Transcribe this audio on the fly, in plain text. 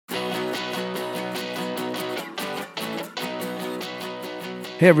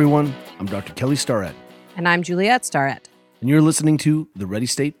Hey everyone, I'm Dr. Kelly Starrett. And I'm Juliette Starrett. And you're listening to the Ready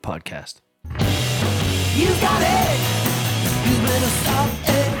State Podcast. You got it. You better stop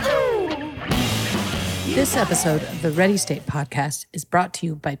it. This episode of the Ready State Podcast is brought to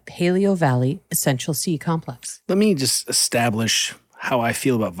you by Paleo Valley Essential C Complex. Let me just establish how I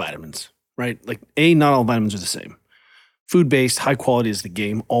feel about vitamins, right? Like, not all vitamins are the same. Food-based, high quality is the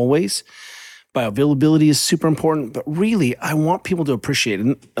game, always. Bioavailability is super important, but really, I want people to appreciate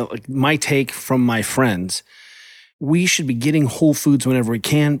it. Like my take from my friends, we should be getting whole foods whenever we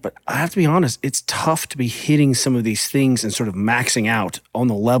can, but I have to be honest, it's tough to be hitting some of these things and sort of maxing out on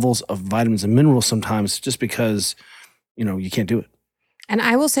the levels of vitamins and minerals sometimes just because, you can't do it. And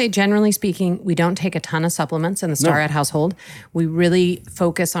I will say, generally speaking, we don't take a ton of supplements in the Starrett household. We really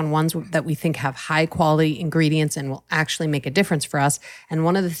focus on ones that we think have high quality ingredients and will actually make a difference for us. And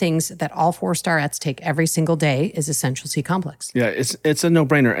one of the things that all four Starretts take every single day is Essential C Complex. Yeah, it's a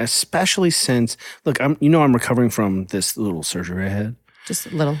no-brainer, especially since, look, I'm recovering from this little surgery I had. Just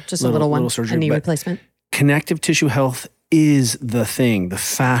a little one, surgery, a knee replacement. Connective tissue health is the thing. The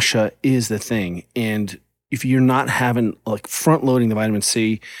fascia is the thing. And if you're not having, front-loading the vitamin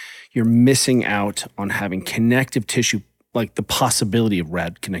C, you're missing out on having connective tissue, like the possibility of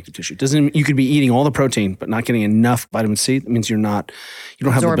rad connective tissue. You could be eating all the protein, but not getting enough vitamin C. That means you don't have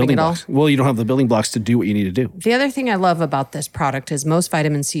the building blocks. Well, you don't have the building blocks to do what you need to do. The other thing I love about this product is most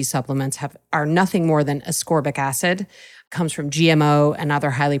vitamin C supplements are nothing more than ascorbic acid. Comes from GMO and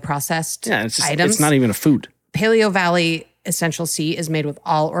other highly processed items. It's not even a food. Paleo Valley Essential C is made with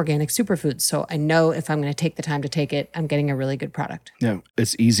all organic superfoods. So I know if I'm going to take the time to take it, I'm getting a really good product. Yeah,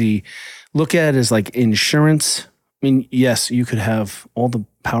 it's easy. Look at it as like insurance. I mean, yes, you could have all the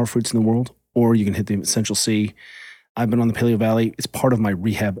power fruits in the world, or you can hit the Essential C. I've been on the Paleo Valley. It's part of my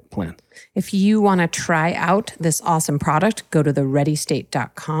rehab plan. If you want to try out this awesome product, go to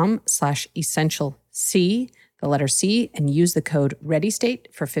thereadystate.com/essentialC, the letter C, and use the code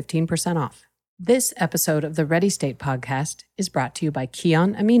READYSTATE for 15% off. This episode of the Ready State Podcast is brought to you by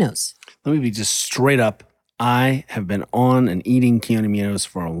Kion Aminos. Let me be just straight up. I have been on and eating Kion Aminos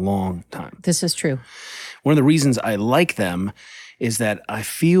for a long time. This is true. One of the reasons I like them is that I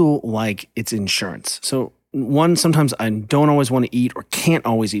feel like it's insurance. So one, sometimes I don't always want to eat or can't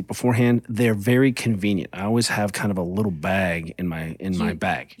always eat beforehand. They're very convenient. I always have kind of a little bag in my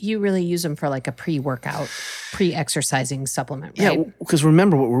bag. You really use them for like a pre-workout, pre-exercising supplement, right? Yeah, because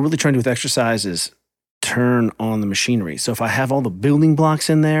remember, what we're really trying to do with exercise is turn on the machinery. So if I have all the building blocks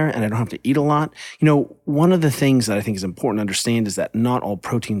in there and I don't have to eat a lot, one of the things that I think is important to understand is that not all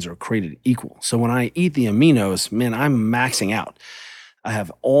proteins are created equal. So when I eat the aminos, man, I'm maxing out. I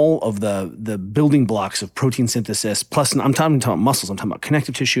have all of the building blocks of protein synthesis. Plus, I'm talking about muscles. I'm talking about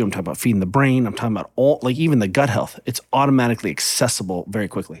connective tissue. I'm talking about feeding the brain. I'm talking about even the gut health. It's automatically accessible very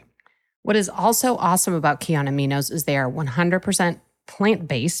quickly. What is also awesome about Kion Aminos is they are 100%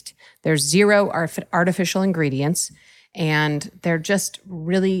 plant-based. There's zero artificial ingredients, and they're just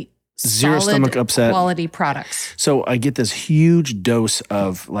really zero solid stomach upset quality products. So I get this huge dose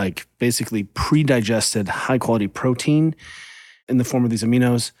of basically pre-digested high-quality protein in the form of these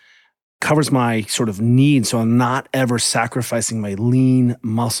aminos, covers my sort of need, so I'm not ever sacrificing my lean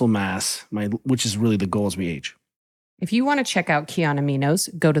muscle mass, which is really the goal as we age. If you want to check out Kion Aminos,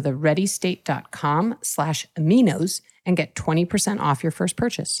 go to thereadystate.com/aminos and get 20% off your first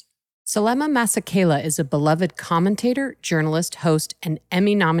purchase. Selema Maskela is a beloved commentator, journalist, host, and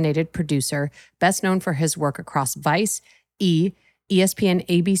Emmy-nominated producer, best known for his work across Vice, ESPN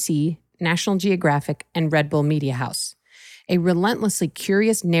ABC, National Geographic, and Red Bull Media House. A relentlessly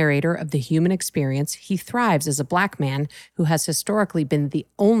curious narrator of the human experience, he thrives as a Black man who has historically been the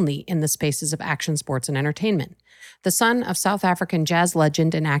only in the spaces of action sports and entertainment. The son of South African jazz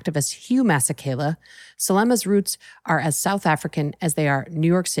legend and activist Hugh Maskela, Selema's roots are as South African as they are New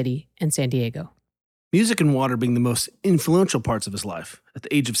York City and San Diego. Music and water being the most influential parts of his life. At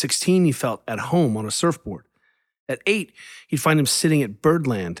the age of 16, he felt at home on a surfboard. At 8, he'd find him sitting at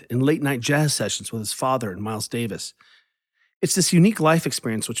Birdland in late-night jazz sessions with his father and Miles Davis. It's this unique life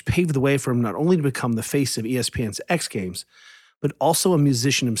experience which paved the way for him not only to become the face of ESPN's X Games, but also a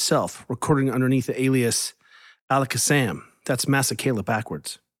musician himself, recording underneath the alias Alakazam. That's Maskela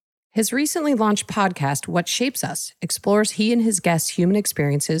backwards. His recently launched podcast, What Shapes Us, explores he and his guests' human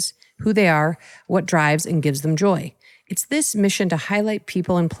experiences, who they are, what drives and gives them joy. It's this mission to highlight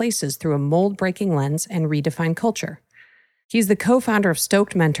people and places through a mold-breaking lens and redefine culture. He's the co-founder of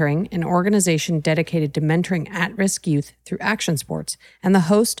Stoked Mentoring, an organization dedicated to mentoring at-risk youth through action sports, and the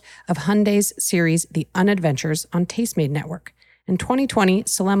host of Hyundai's series The Unadventures on Tastemade Network. In 2020,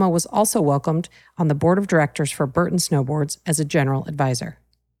 Selema was also welcomed on the board of directors for Burton Snowboards as a general advisor.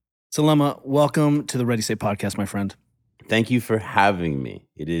 Selema, welcome to the Ready Say podcast, my friend. Thank you for having me.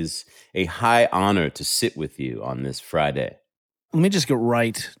 It is a high honor to sit with you on this Friday. Let me just get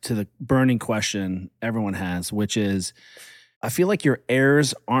right to the burning question everyone has, which is, I feel like your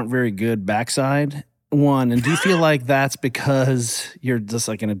airs aren't very good backside. One, and do you feel like that's because you're just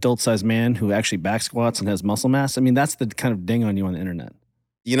like an adult-sized man who actually back squats and has muscle mass? I mean, that's the kind of ding on you on the internet.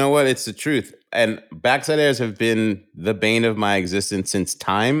 You know what? It's the truth. And backside airs have been the bane of my existence since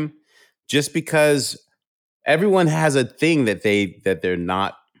time, just because everyone has a thing that they're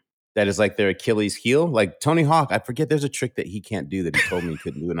not, that is like their Achilles heel. Like Tony Hawk, I forget there's a trick that he can't do that he told me he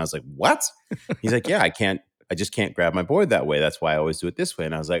couldn't do. And I was like, what? He's like, yeah, I just can't grab my board that way. That's why I always do it this way.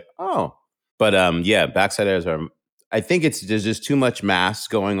 And I was like, oh. But yeah, backside airs are, I think there's just too much mass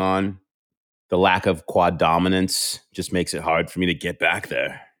going on. The lack of quad dominance just makes it hard for me to get back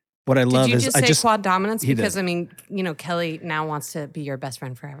there. What I love Did you is just say quad dominance? He Because did. I mean, Kelly now wants to be your best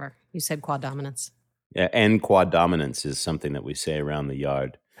friend forever. You said quad dominance. Yeah, and quad dominance is something that we say around the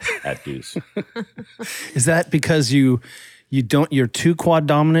yard at Deuce. Is that because you're too quad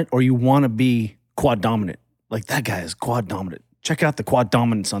dominant, or you want to be quad dominant? Like, that guy is quad dominant. Check out the quad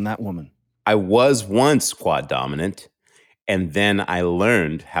dominance on that woman. I was once quad dominant, and then I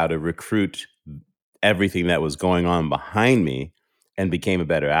learned how to recruit everything that was going on behind me and became a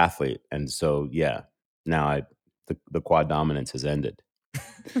better athlete. And so, yeah, now the quad dominance has ended.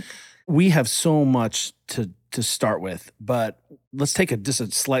 We have so much to start with, but let's take just a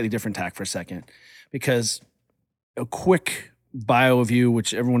slightly different tack for a second, because a quick bio of you,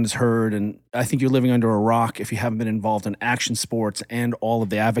 which everyone has heard, and I think you're living under a rock if you haven't been involved in action sports and all of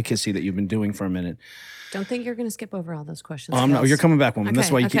the advocacy that you've been doing for a minute. Don't think you're going to skip over all those questions. No, you're coming back, woman. Okay,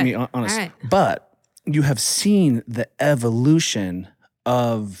 That's why you keep me honest. All right. But you have seen the evolution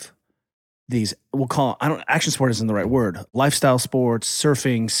of these, we'll call, action sport isn't the right word, lifestyle sports,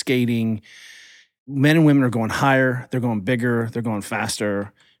 surfing, skating. Men and women are going higher, they're going bigger, they're going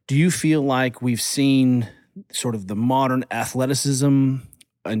faster. Do you feel like we've seen sort of the modern athleticism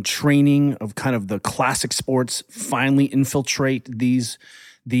and training of kind of the classic sports finally infiltrate these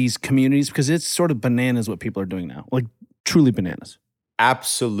communities? Because it's sort of bananas what people are doing now, like truly bananas.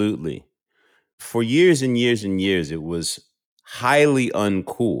 Absolutely. For years and years and years, it was highly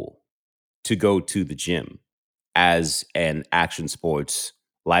uncool to go to the gym as an action sports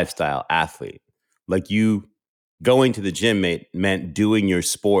lifestyle athlete. Like, you going to the gym meant doing your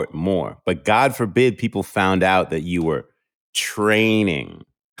sport more. But God forbid people found out that you were training.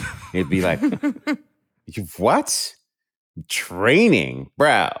 It'd be like, what? Training?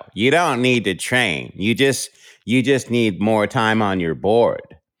 Bro, you don't need to train. You just need more time on your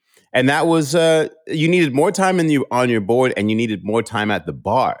board. And that was, you needed more time on your board, and you needed more time at the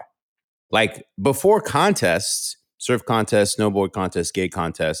bar. Like, before contests, surf contests, snowboard contests, skate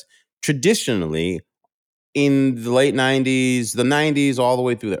contests, traditionally in the late 90s, the 90s, all the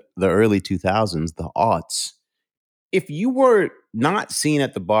way through the early 2000s, the aughts, if you were not seen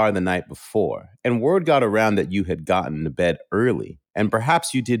at the bar the night before and word got around that you had gotten to bed early, and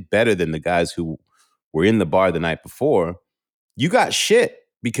perhaps you did better than the guys who were in the bar the night before, you got shit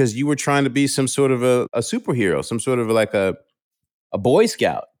because you were trying to be some sort of a superhero, some sort of like a Boy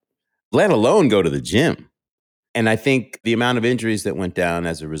Scout, let alone go to the gym. And I think the amount of injuries that went down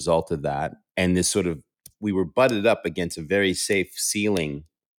as a result of that, and this sort of, we were butted up against a very safe ceiling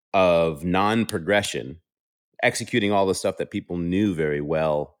of non-progression, executing all the stuff that people knew very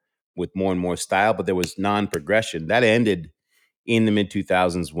well with more and more style, but there was non-progression. That ended in the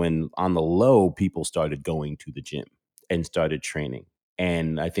mid-2000s when, on the low, people started going to the gym and started training.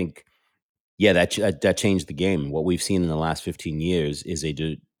 And I think, yeah, that changed the game. What we've seen in the last 15 years is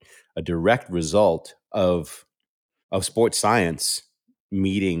a direct result of sports science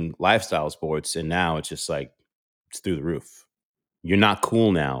meeting lifestyle sports. And now it's just like, it's through the roof. You're not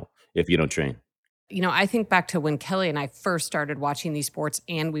cool now if you don't train. I think back to when Kelly and I first started watching these sports,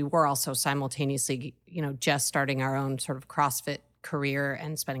 and we were also simultaneously, just starting our own sort of CrossFit career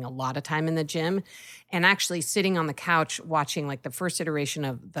and spending a lot of time in the gym, and actually sitting on the couch watching like the first iteration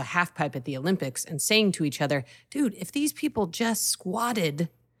of the half pipe at the Olympics and saying to each other, dude, if these people just squatted,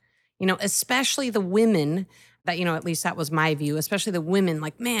 especially the women, that, at least that was my view, especially the women,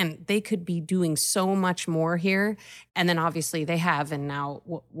 like, man, they could be doing so much more here. And then obviously they have, and now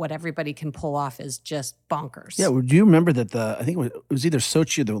what everybody can pull off is just bonkers. Yeah, well, do you remember that I think it was either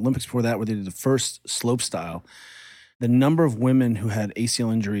Sochi or the Olympics before that, where they did the first slope style, the number of women who had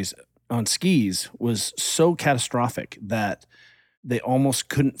ACL injuries on skis was so catastrophic that they almost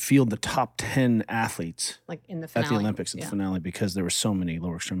couldn't field the top 10 athletes like in the finale. At the Olympics, in the finale, because there were so many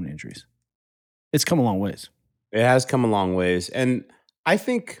lower extremity injuries. It's come a long ways. It has come a long ways. And I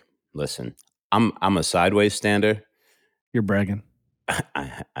think Listen, I'm a sideways stander. You're bragging.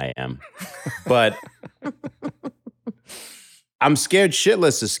 I am. But I'm scared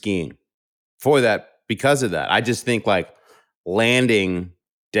shitless of skiing for that, because of that. I just think like landing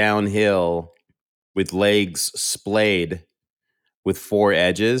downhill with legs splayed with four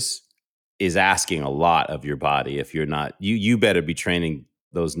edges is asking a lot of your body. If you're not, you better be training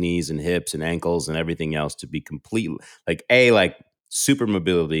those knees and hips and ankles and everything else to be complete, like super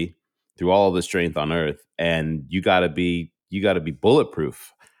mobility through all of the strength on earth. And you gotta be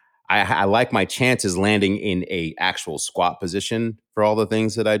bulletproof. I like my chances landing in a actual squat position for all the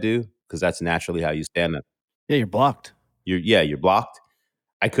things that I do, because that's naturally how you stand up. Yeah, you're blocked. You're blocked.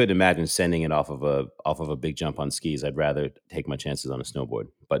 I couldn't imagine sending it off of a big jump on skis. I'd rather take my chances on a snowboard.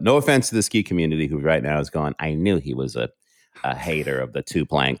 But no offense to the ski community who right now is going, I knew he was a hater of the two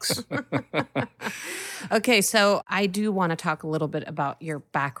planks. Okay, so I do want to talk a little bit about your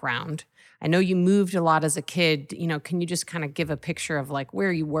background. I know you moved a lot as a kid. Can you just kind of give a picture of like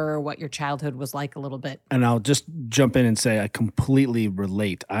where you were, what your childhood was like a little bit? And I'll just jump in and say I completely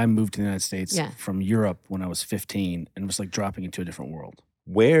relate. I moved to the United States Yeah. from Europe when I was 15 and was like dropping into a different world.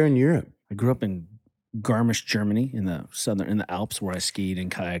 Where in Europe? I grew up in Garmisch, Germany, in the Alps, where I skied and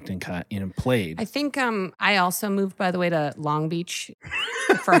kayaked and played. I think I also moved, by the way, to Long Beach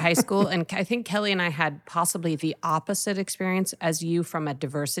for high school. And I think Kelly and I had possibly the opposite experience as you from a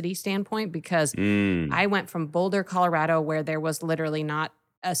diversity standpoint, because I went from Boulder, Colorado, where there was literally not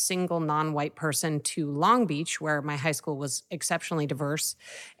a single non-white person, to Long Beach, where my high school was exceptionally diverse.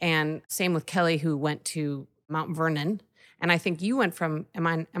 And same with Kelly, who went to Mount Vernon. And I think you went from,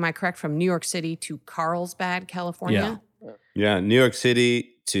 am I correct, from New York City to Carlsbad, California? Yeah, New York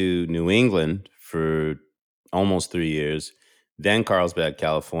City to New England for almost 3 years, then Carlsbad,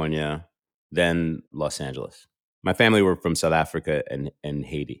 California, then Los Angeles. My family were from South Africa and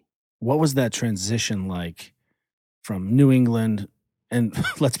Haiti. What was that transition like from New England and,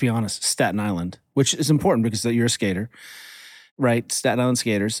 let's be honest, Staten Island, which is important because you're a skater, right? Staten Island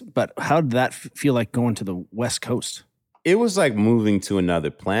skaters. But how did that feel like going to the West Coast? It was like moving to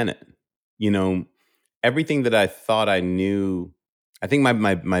another planet. You know, everything that I thought I knew. I think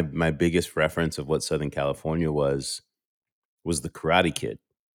my biggest reference of what Southern California was the Karate Kid.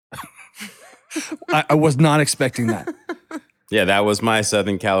 I was not expecting that. Yeah, that was my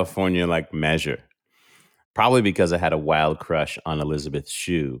Southern California like measure. Probably because I had a wild crush on Elizabeth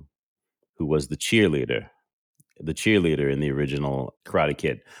Shue, who was the cheerleader in the original Karate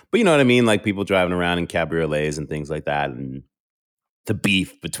Kid. But you know what I mean? Like people driving around in cabriolets and things like that, and the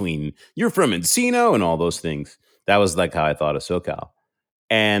beef between you're from Encino and all those things. That was like how I thought of SoCal.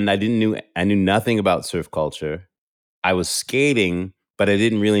 And I knew nothing about surf culture. I was skating, but I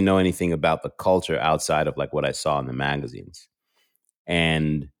didn't really know anything about the culture outside of like what I saw in the magazines.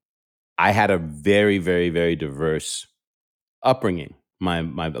 And I had a very, very, very diverse upbringing. My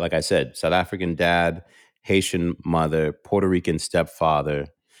like I said, South African dad, Haitian mother, Puerto Rican stepfather,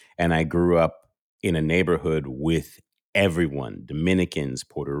 and I grew up in a neighborhood with everyone: Dominicans,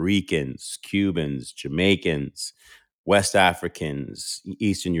 Puerto Ricans, Cubans, Jamaicans, West Africans,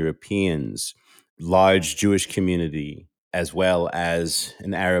 Eastern Europeans, large Jewish community, as well as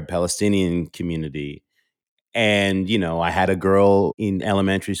an Arab Palestinian community. And, I had a girl in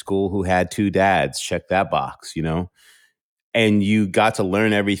elementary school who had two dads. Check that box. And you got to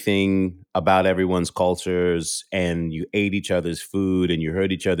learn everything about everyone's cultures, and you ate each other's food and you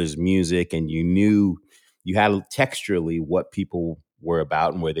heard each other's music, and you had texturally what people were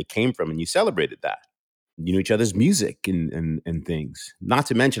about and where they came from, and you celebrated that. You know each other's music and things. Not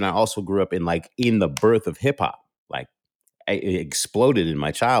to mention, I also grew up in the birth of hip hop. Like it exploded in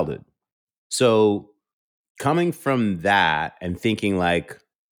my childhood. So coming from that and thinking like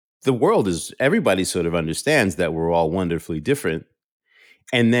the world is, everybody sort of understands that we're all wonderfully different.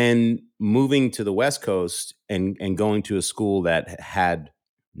 And then moving to the West Coast and going to a school that had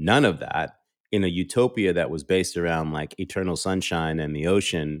none of that, in a utopia that was based around like eternal sunshine and the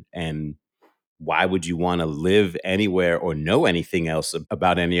ocean. And why would you want to live anywhere or know anything else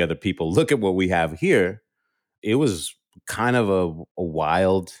about any other people? Look at what we have here. It was kind of a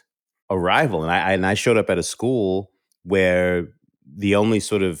wild arrival. And I showed up at a school where the only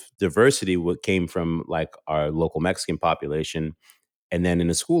sort of diversity came from like our local Mexican population. And then in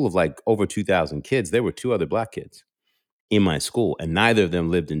a school of like over 2,000 kids, there were two other black kids in my school, and neither of them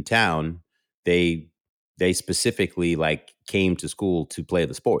lived in town. They specifically like came to school to play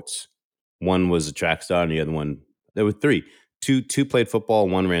the sports. One was a track star, and the other one, there were three. Two played football,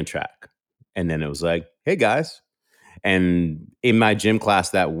 one ran track. And then it was like, hey guys. And in my gym class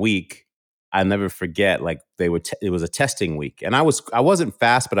that week, I never forget, like it was a testing week, and I wasn't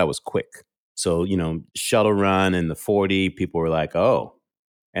fast, but I was quick. So, shuttle run in the 40, people were like, "Oh."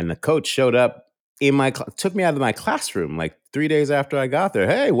 And the coach showed up took me out of my classroom like 3 days after I got there.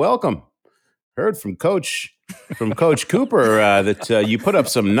 "Hey, welcome. Heard from Coach Cooper that you put up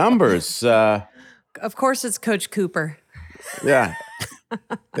some numbers. Of course, it's Coach Cooper. Yeah,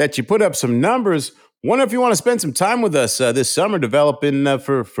 that you put up some numbers. Wonder if you want to spend some time with us this summer developing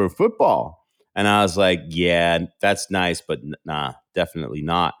for football." And I was like, "Yeah, that's nice, but nah, definitely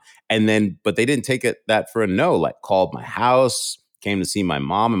not." But they didn't take that for a no. Like, called my house, came to see my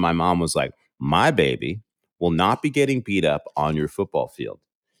mom, and my mom was like, "My baby will not be getting beat up on your football field."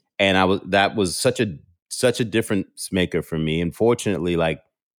 And that was such a difference maker for me. And fortunately, like,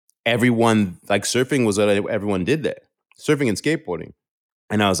 everyone, like, surfing was what everyone did there, surfing and skateboarding.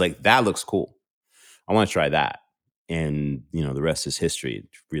 And I was like, that looks cool. I want to try that. And, the rest is history. It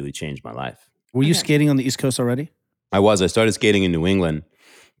really changed my life. Were you Okay. skating on the East Coast already? I started skating in New England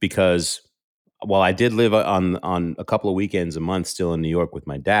because while I did live on a couple of weekends a month still in New York with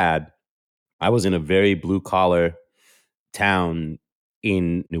my dad, I was in a very blue collar town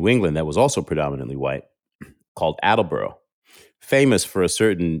in New England that was also predominantly white called Attleboro, famous for a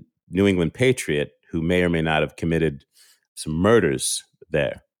certain New England patriot who may or may not have committed some murders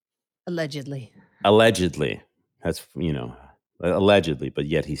there. Allegedly. Allegedly. That's, allegedly, but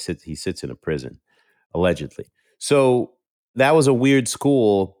yet he sits in a prison, allegedly. So that was a weird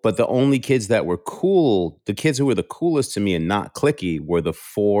school, but the only kids that were cool, the kids who were the coolest to me and not cliquey, were the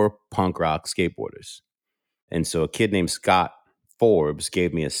 4 punk rock skateboarders. And so a kid named Scott Forbes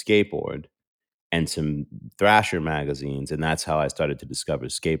gave me a skateboard and some Thrasher magazines, and that's how I started to discover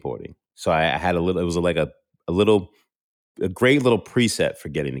skateboarding. So I had it was like a great little preset for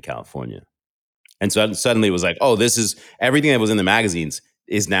getting to California. And so suddenly it was like, oh, this is everything that was in the magazines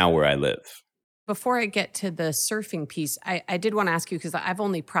is now where I live. Before I get to the surfing piece, I did want to ask you, because I've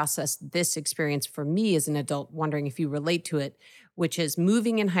only processed this experience for me as an adult, wondering if you relate to it, which is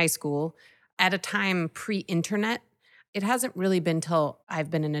moving in high school at a time pre-internet. It hasn't really been till I've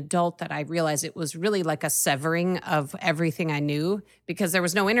been an adult that I realized it was really like a severing of everything I knew, because there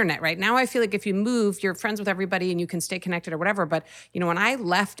was no internet. Right now, I feel like if you move, you're friends with everybody and you can stay connected or whatever. But, when I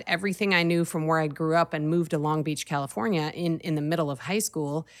left everything I knew from where I grew up and moved to Long Beach, California in the middle of high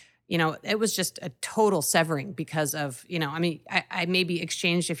school, it was just a total severing because of, I maybe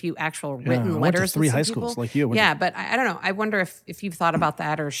exchanged a few actual written I went letters to 3 with some high people. schools like you. Yeah, but I don't know. I wonder if you've thought about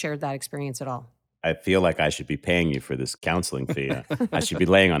that or shared that experience at all. I feel like I should be paying you for this counseling fee. I should be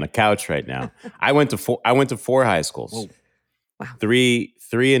laying on a couch right now. I went to 4 high schools. Whoa. Wow. 3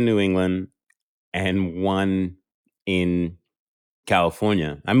 in New England and 1 in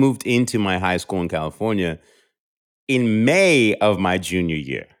California. I moved into my high school in California in May of my junior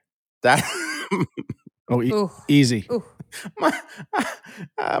year. That Ooh. Easy. Ooh.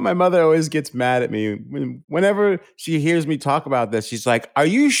 my mother always gets mad at me whenever she hears me talk about this. She's like, "Are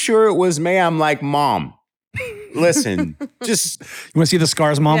you sure it was May?" I'm like, "Mom, listen, just You want to see the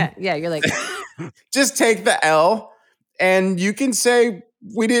scars, Mom? Yeah, you're like, just take the L, and you can say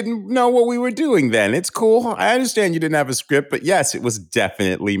we didn't know what we were doing then. It's cool. I understand you didn't have a script, but yes, it was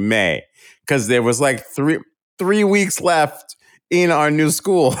definitely May because there was like three weeks left in our new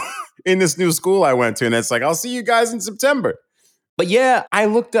school." In this new school I went to, and it's like, I'll see you guys in September. But yeah, I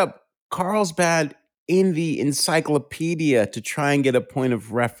looked up Carlsbad in the encyclopedia to try and get a point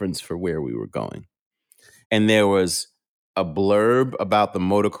of reference for where we were going. And there was a blurb about the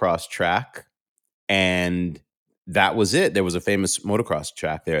motocross track, and that was it. There was a famous motocross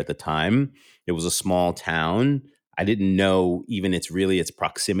track there at the time. It was a small town. I didn't know even its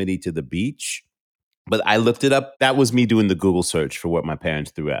proximity to the beach. But I looked it up. That was me doing the Google search for what my parents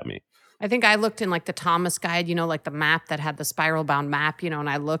threw at me. I think I looked in like the Thomas guide, like the map that had the spiral bound map, and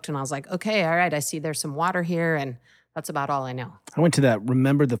I looked and I was like, okay, all right, I see there's some water here, and that's about all I know. I went to that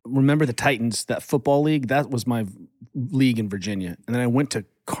Remember the Titans, that football league. That was my league in Virginia. And then I went to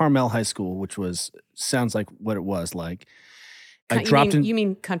Carmel High School, which sounds like what it was like. You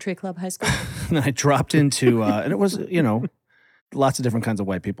mean Country Club High School? And I dropped into, and it was, lots of different kinds of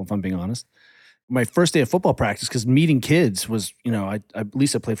white people, if I'm being honest. My first day of football practice, because meeting kids was,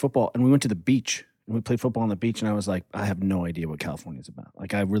 Lisa played football, and we went to the beach, and we played football on the beach, and I was like, I have no idea what California is about.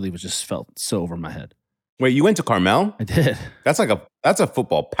 Like, I really felt so over my head. Wait, you went to Carmel? I did. That's a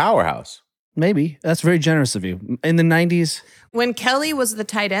football powerhouse. Maybe. That's very generous of you. In the 90s. When Kelly was the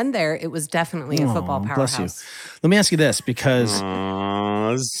tight end there, it was definitely a football powerhouse. Bless you. Let me ask you this, because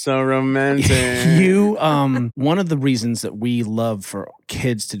Oh, so romantic. One of the reasons that we love for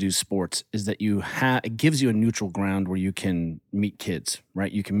kids to do sports is that it gives you a neutral ground where you can meet kids,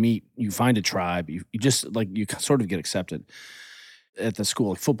 right? You find a tribe, you just like, you sort of get accepted at the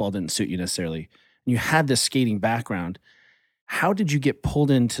school. Like, football didn't suit you necessarily. You had this skating background. How did you get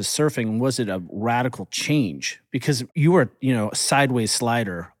pulled into surfing? Was it a radical change? Because you were, a sideways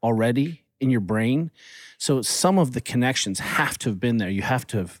slider already in your brain. So some of the connections have to have been there. You have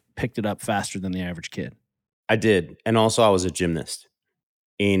to have picked it up faster than the average kid. I did. And also I was a gymnast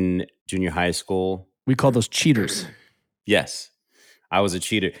in junior high school. We call those cheaters. Yes, I was a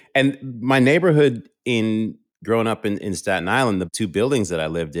cheater. And my neighborhood growing up in Staten Island, the two buildings that I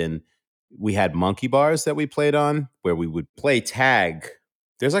lived in, we had monkey bars that we played on where we would play tag.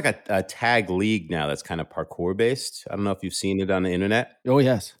 There's like a tag league now that's kind of parkour based. I don't know if you've seen it on the internet. Oh,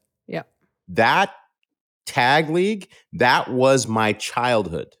 yes. Yep. That tag league, that was my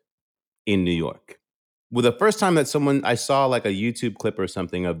childhood in New York. Well, the first time that I saw like a YouTube clip or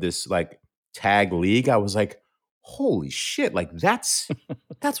something of this like tag league, I was like, holy shit, like that's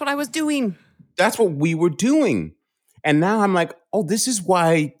what I was doing. That's what we were doing. And now I'm like, oh, this is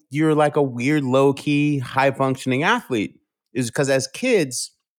why you're like a weird, low-key, high-functioning athlete. Is because as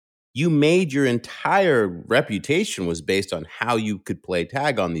kids, you made your entire reputation was based on how you could play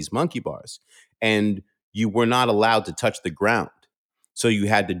tag on these monkey bars. And you were not allowed to touch the ground. So you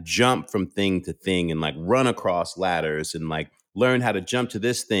had to jump from thing to thing and like run across ladders and like learn how to jump to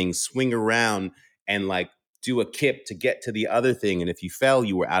this thing, swing around and like do a kip to get to the other thing. And if you fell,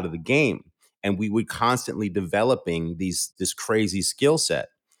 you were out of the game. And we were constantly developing this crazy skill set.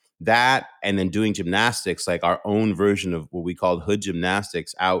 That and then doing gymnastics, like our own version of what we called hood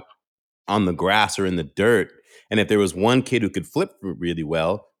gymnastics out on the grass or in the dirt. And if there was one kid who could flip really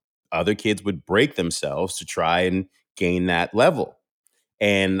well, other kids would break themselves to try and gain that level.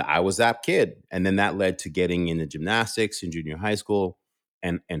 And I was that kid. And then that led to getting into gymnastics in junior high school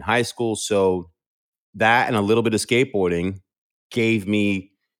and high school. So that and a little bit of skateboarding gave me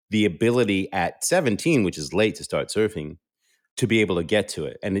the ability at 17, which is late to start surfing, to be able to get to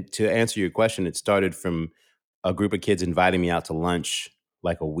it. And to answer your question, it started from a group of kids inviting me out to lunch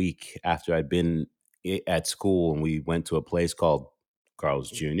like a week after I'd been at school. And we went to a place called Carl's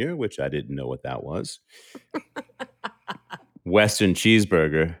Jr., which I didn't know what that was. Western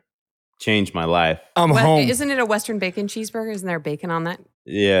cheeseburger changed my life. I'm home. Isn't it a Western bacon cheeseburger? Isn't there bacon on that?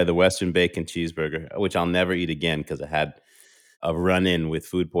 Yeah, the Western bacon cheeseburger, which I'll never eat again because I had a run-in with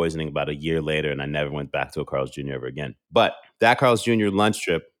food poisoning about a year later, and I never went back to a Carl's Jr. ever again. But that Carl's Jr. lunch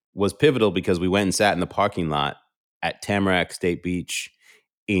trip was pivotal because we went and sat in the parking lot at Tamarack State Beach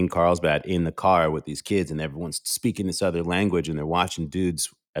in Carlsbad in the car with these kids, and everyone's speaking this other language, and they're watching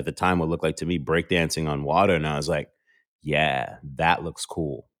dudes at the time what looked like to me breakdancing on water, and I was like, yeah, that looks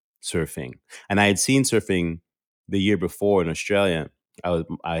cool, surfing. And I had seen surfing the year before in Australia.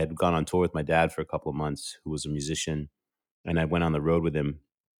 I had gone on tour with my dad for a couple of months, who was a musician, and I went on the road with him.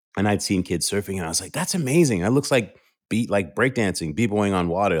 And I'd seen kids surfing, and I was like, "That's amazing! That looks like breakdancing, b-boying on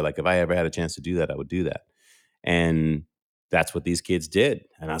water. Like if I ever had a chance to do that, I would do that." And that's what these kids did.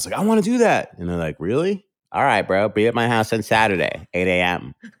 And I was like, "I want to do that." And they're like, "Really? All right, bro. Be at my house on Saturday, 8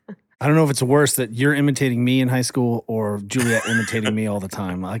 a.m." I don't know if it's worse that you're imitating me in high school or Juliet imitating me all the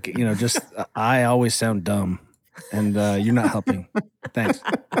time. Like, I always sound dumb, and you're not helping. Thanks,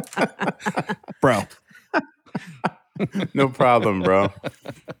 bro. No problem, bro.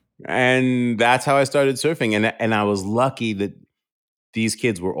 And that's how I started surfing. And I was lucky that these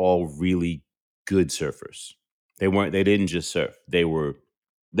kids were all really good surfers. They didn't just surf. They were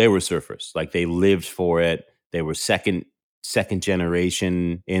surfers. Like they lived for it. They were second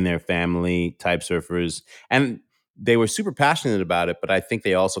generation in their family type surfers. And they were super passionate about it, but I think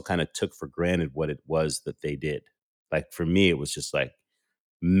they also kind of took for granted what it was that they did. Like for me, it was just like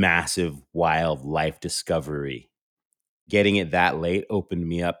massive wild life discovery. Getting it that late opened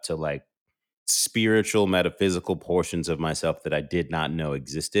me up to like spiritual, metaphysical portions of myself that I did not know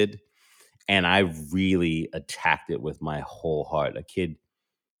existed. And I really attacked it with my whole heart. A kid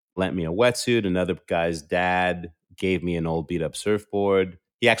lent me a wetsuit. Another guy's dad gave me an old beat up surfboard.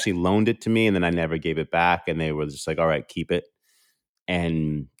 He actually loaned it to me and then I never gave it back. And they were just like, all right, keep it.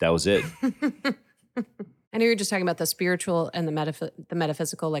 And that was it. I know you're just talking about the spiritual and the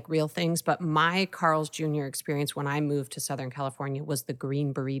metaphysical, like real things, but my Carl's Jr. experience when I moved to Southern California was the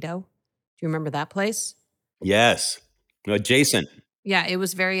Green Burrito. Do you remember that place? Yes. Adjacent. Yeah, it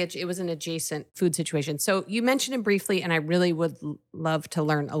was an adjacent food situation. So you mentioned it briefly, and I really would love to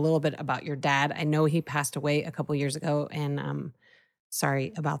learn a little bit about your dad. I know he passed away a couple years ago, and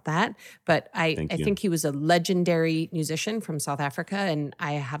Sorry about that. But Thank I you. think he was a legendary musician from South Africa, and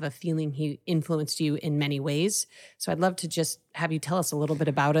I have a feeling he influenced you in many ways. So I'd love to just have you tell us a little bit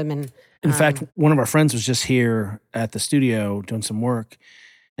about him. And In fact, one of our friends was just here at the studio doing some work,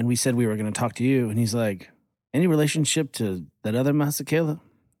 and we said we were going to talk to you, and he's like, "Any relationship to that other Maskela?"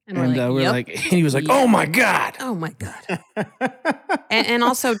 and we're And like, we're yep. like, and he was like, "Oh my god!" Oh my God. And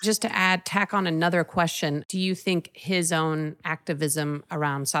also, just to tack on another question, do you think his own activism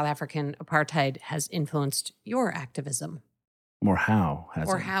around South African apartheid has influenced your activism? Or how has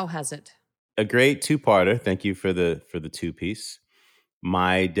Or it? how has it? A great two-parter. Thank you for the two-piece.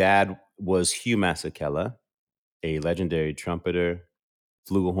 My dad was Hugh Masekela, a legendary trumpeter,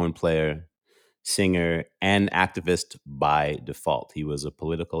 flugelhorn player, singer, and activist by default. He was a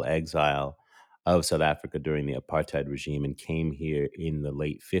political exile of South Africa during the apartheid regime and came here in the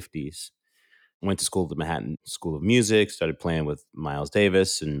late 50s. Went to school at the Manhattan School of Music, started playing with Miles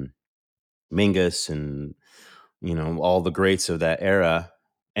Davis and Mingus and all the greats of that era.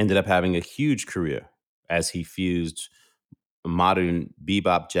 Ended up having a huge career as he fused modern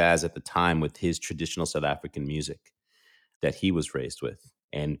bebop jazz at the time with his traditional South African music that he was raised with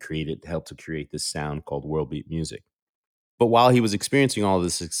and helped to create this sound called world beat music. But while he was experiencing all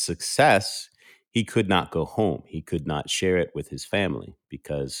this success, he could not go home. He could not share it with his family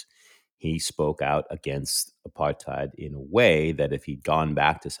because he spoke out against apartheid in a way that if he'd gone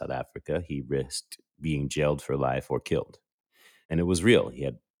back to South Africa, he risked being jailed for life or killed. And it was real. He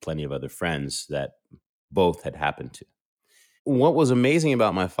had plenty of other friends that both had happened to. What was amazing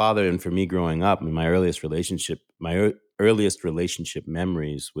about my father and for me growing up, my earliest relationship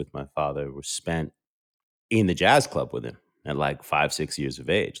memories with my father were spent in the jazz club with him at like 5, 6 years of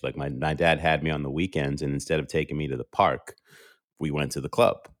age. Like my dad had me on the weekends, and instead of taking me to the park, we went to the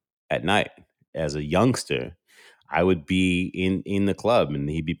club at night. As a youngster, I would be in the club, and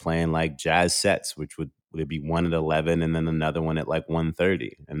he'd be playing like jazz sets, which would there'd be one at 11, and then another one at like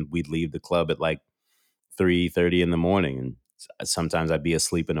 1:30, and we'd leave the club at like 3:30 in the morning, and sometimes I'd be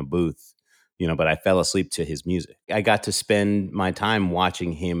asleep in a booth. But I fell asleep to his music. I got to spend my time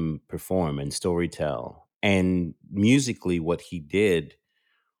watching him perform and storytell. And musically, what he did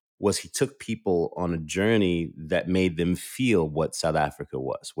was he took people on a journey that made them feel what South Africa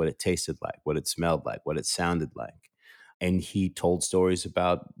was, what it tasted like, what it smelled like, what it sounded like. And he told stories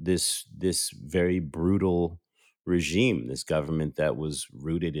about this very brutal regime, this government that was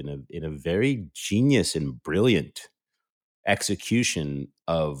rooted in a very genius and brilliant execution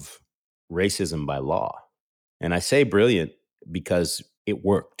of racism by law. And I say brilliant because it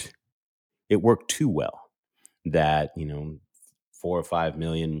worked. It worked too well that, 4 or 5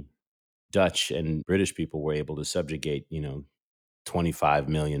 million Dutch and British people were able to subjugate, 25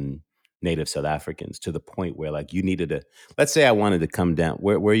 million native South Africans to the point where like you needed a, let's say I wanted to come down.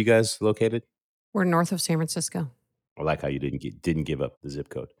 Where are you guys located? We're north of San Francisco. I like how you didn't give up the zip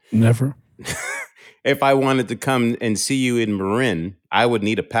code. Never. If I wanted to come and see you in Marin, I would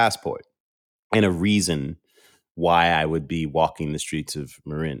need a passport and a reason why I would be walking the streets of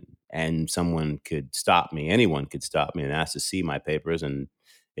Marin. And someone could stop me, anyone could stop me and ask to see my papers. And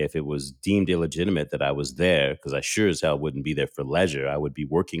if it was deemed illegitimate that I was there, because I sure as hell wouldn't be there for leisure, I would be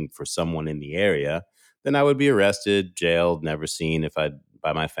working for someone in the area, then I would be arrested, jailed, never seen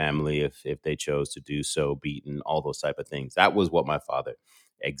by my family if they chose to do so, beaten, all those type of things. That was what my father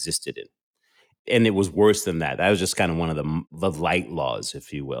existed in. And it was worse than that. That was just kind of one of the light laws,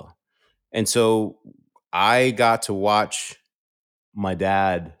 if you will. And so I got to watch my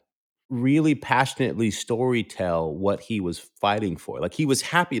dad really passionately story tell what he was fighting for. Like he was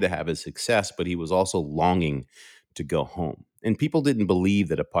happy to have his success, but he was also longing to go home. And people didn't believe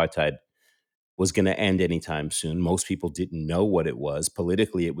that apartheid was going to end anytime soon. Most people didn't know what it was.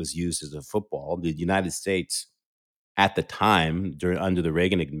 Politically, it was used as a football. The United States at the time, under the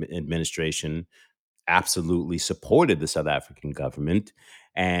Reagan administration, absolutely supported the South African government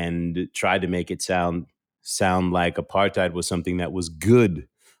and tried to make it sound like apartheid was something that was good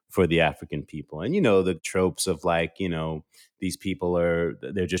for the African people. And the tropes of like, these people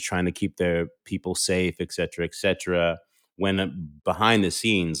they're just trying to keep their people safe, et cetera, et cetera. When behind the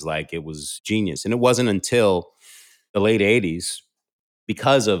scenes, like it was genius. And it wasn't until the late 80s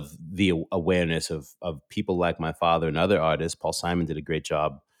because of the awareness of people like my father and other artists. Paul Simon did a great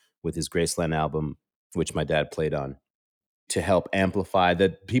job with his Graceland album, which my dad played on, to help amplify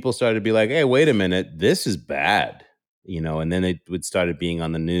that people started to be like, hey, wait a minute, this is bad, and then it would started being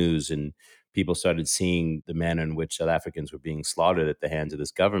on the news and people started seeing the manner in which South Africans were being slaughtered at the hands of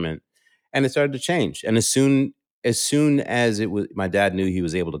this government. And it started to change. And as soon as it was, my dad knew he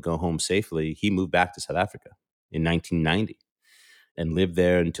was able to go home safely, he moved back to South Africa in 1990. and lived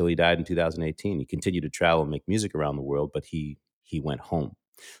there until he died in 2018. He continued to travel and make music around the world, but he went home.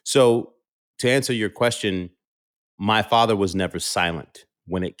 So to answer your question, my father was never silent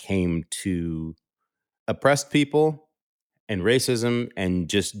when it came to oppressed people and racism and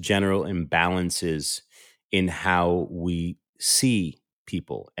just general imbalances in how we see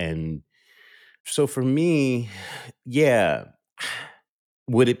people. And so for me, yeah,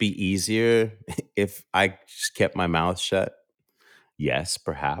 would it be easier if I just kept my mouth shut? Yes,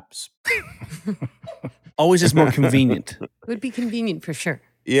 perhaps. Always just more convenient. It would be convenient for sure.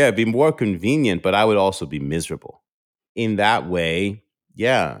 Yeah, it'd be more convenient, but I would also be miserable. In that way,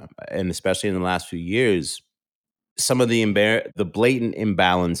 yeah, and especially in the last few years, some of the blatant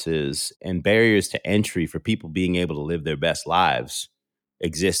imbalances and barriers to entry for people being able to live their best lives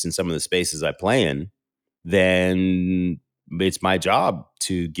exist in some of the spaces I play in, then it's my job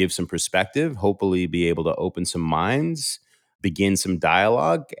to give some perspective, hopefully be able to open some minds, begin some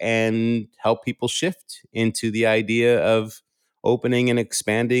dialogue, and help people shift into the idea of opening and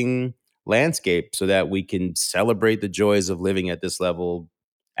expanding landscape so that we can celebrate the joys of living at this level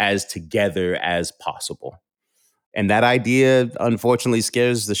as together as possible. And that idea, unfortunately,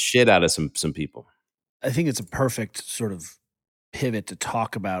 scares the shit out of some people. I think it's a perfect sort of pivot to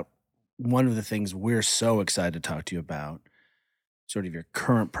talk about one of the things we're so excited to talk to you about, sort of your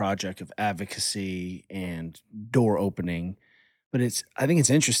current project of advocacy and door opening. But I think it's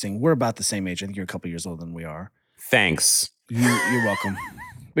interesting. We're about the same age. I think you're a couple years older than we are. Thanks. You're welcome.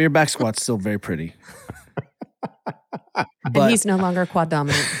 But your back squat's still very pretty. And But he's no longer quad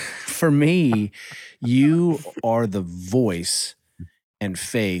dominant. for me, you are the voice and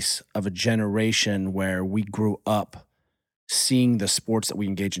face of a generation where we grew up seeing the sports that we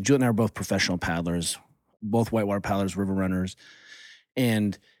engage in. Juliet and I are both professional paddlers, both whitewater paddlers, river runners.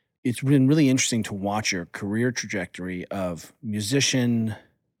 And it's been really interesting to watch your career trajectory of musician,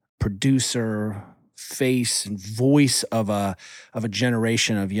 producer, face, and voice of a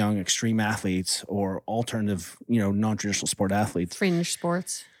generation of young extreme athletes or alternative, non-traditional sport athletes. Fringe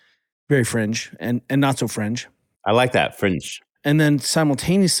sports. Very fringe and not so fringe. I like that, fringe. And then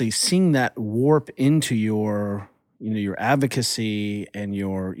simultaneously seeing that warp into your your advocacy and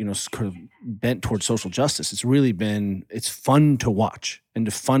your kind of bent towards social justice. It's fun to watch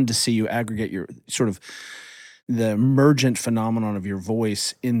and fun to see you aggregate your sort of the emergent phenomenon of your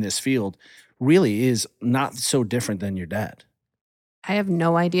voice in this field really is not so different than your dad. I have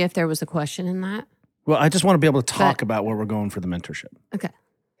no idea if there was a question in that. Well, I just want to be able to talk about where we're going for the mentorship. Okay.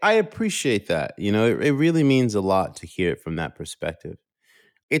 I appreciate that. It really means a lot to hear it from that perspective.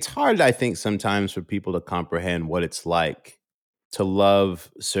 It's hard, I think, sometimes for people to comprehend what it's like to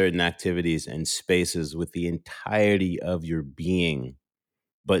love certain activities and spaces with the entirety of your being,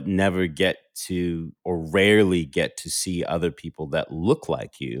 but never get to or rarely get to see other people that look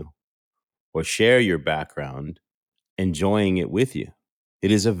like you or share your background enjoying it with you.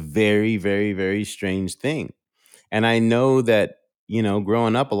 It is a very, very, very strange thing. And I know that,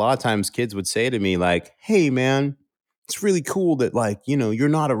 growing up, a lot of times kids would say to me, like, hey, man, it's really cool that, like, you're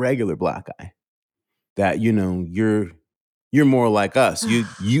not a regular black guy, that, you're more like us.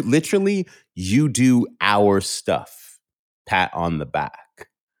 You literally, you do our stuff, pat on the back.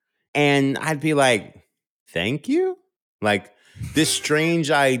 And I'd be like, thank you. Like this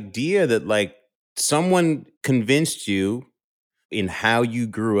strange idea that like someone convinced you in how you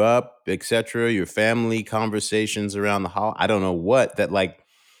grew up, etc., your family conversations around the house, I don't know what, that like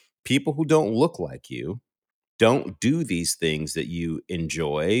people who don't look like you don't do these things that you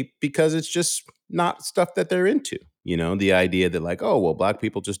enjoy because it's just not stuff that they're into. The idea that like, oh, well, black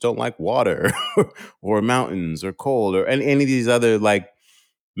people just don't like water or mountains or cold or any of these other like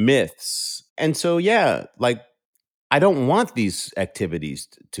myths. And so, yeah, like I don't want these activities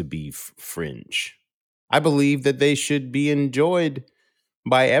to be fringe. I believe that they should be enjoyed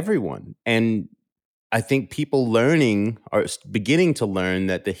by everyone. And I think people are beginning to learn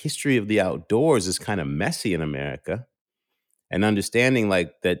that the history of the outdoors is kind of messy in America, and understanding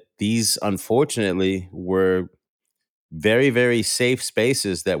like that these unfortunately were very, very safe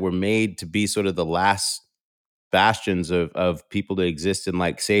spaces that were made to be sort of the last bastions of people to exist in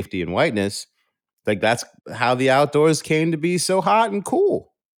like safety and whiteness. Like that's how the outdoors came to be so hot and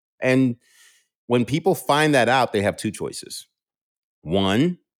cool. And when people find that out, they have two choices.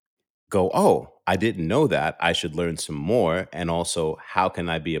 One, go, oh, I didn't know that. I should learn some more. And also, how can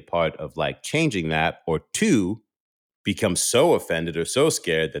I be a part of like changing that? Or two, become so offended or so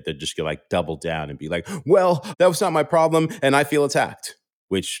scared that they're just gonna like double down and be like, well, that was not my problem. And I feel attacked,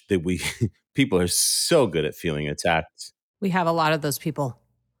 which that we people are so good at feeling attacked. We have a lot of those people.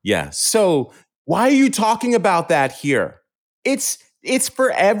 Yeah. So why are you talking about that here? It's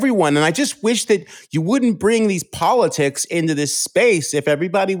for everyone. And I just wish that you wouldn't bring these politics into this space. If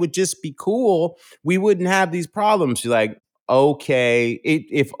everybody would just be cool, we wouldn't have these problems. You're like, okay,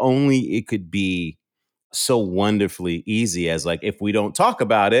 if only it could be so wonderfully easy as like, if we don't talk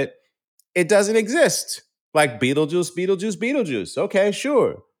about it, it doesn't exist. Like Beetlejuice, Beetlejuice, Beetlejuice. Okay,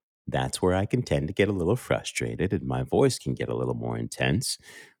 sure. That's where I can tend to get a little frustrated and my voice can get a little more intense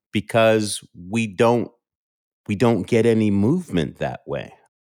because we don't get any movement that way.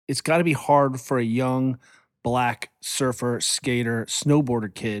 It's got to be hard for a young black surfer, skater,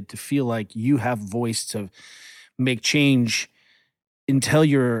 snowboarder kid to feel like you have voice to make change until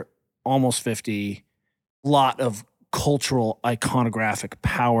you're almost 50. Lot of cultural iconographic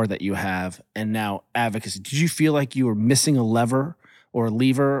power that you have, and now advocacy. Did you feel like you were missing a lever or a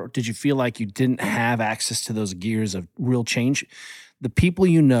lever? Or did you feel like you didn't have access to those gears of real change? The people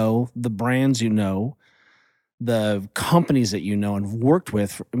you know, the brands you know, the companies that you know and worked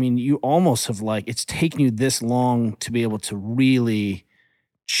with, I mean, you almost have like, it's taken you this long to be able to really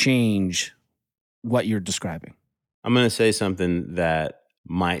change what you're describing. I'm going to say something that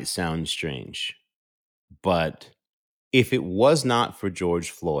might sound strange, but if it was not for George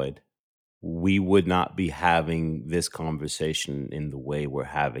Floyd, we would not be having this conversation in the way we're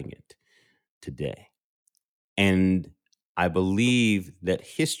having it today. And I believe that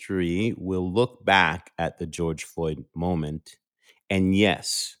history will look back at the George Floyd moment. And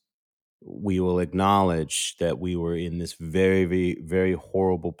yes, we will acknowledge that we were in this very, very, very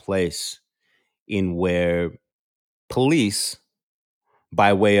horrible place in where police,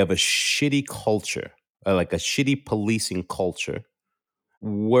 by way of a shitty culture, like a shitty policing culture,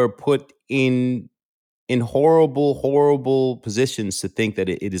 were put in horrible, horrible positions to think that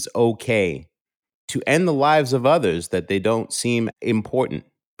it is okay to end the lives of others that they don't seem important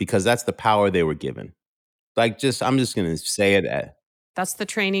because that's the power they were given. Like, I'm just going to say it. That's the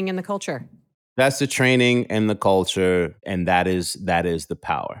training and the culture. That's the training and the culture, and that is the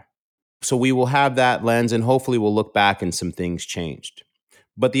power. So we will have that lens, and hopefully we'll look back and some things changed.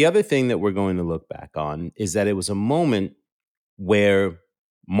 But the other thing that we're going to look back on is that it was a moment where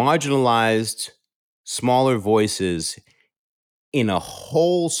marginalized, smaller voices in a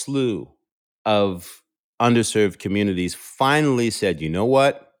whole slew of underserved communities finally said, you know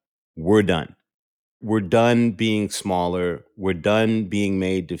what? We're done. We're done being smaller. We're done being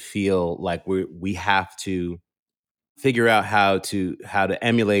made to feel like we have to figure out how to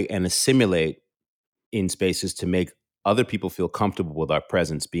emulate and assimilate in spaces to make other people feel comfortable with our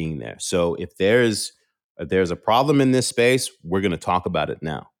presence being there. So if there's a problem in this space, we're going to talk about it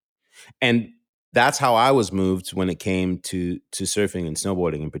now. And that's how I was moved when it came to surfing and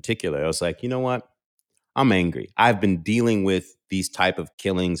snowboarding in particular. I was like, you know what? I'm angry. I've been dealing with these type of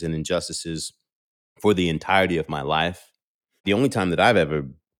killings and injustices for the entirety of my life. The only time that I've ever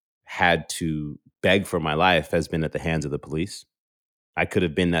had to beg for my life has been at the hands of the police. I could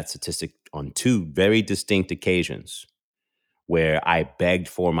have been that statistic on two very distinct occasions where I begged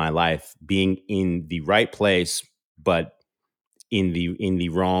for my life, being in the right place, but in the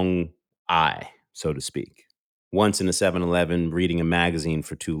wrong eye, so to speak. Once in a 7-Eleven reading a magazine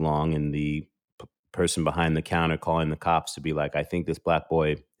for too long, and the person behind the counter calling the cops to be like, I think this black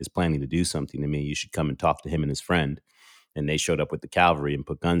boy is planning to do something to me. You should come and talk to him and his friend. And they showed up with the cavalry and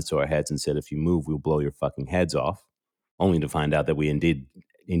put guns to our heads and said, if you move, we'll blow your fucking heads off. Only to find out that we indeed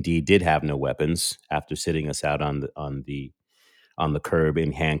did have no weapons after sitting us out on the curb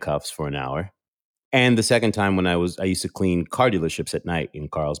in handcuffs for an hour. And the second time when I used to clean car dealerships at night in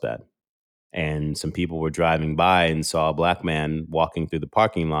Carlsbad. And some people were driving by and saw a black man walking through the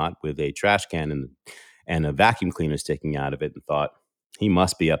parking lot with a trash can and a vacuum cleaner sticking out of it, and thought, he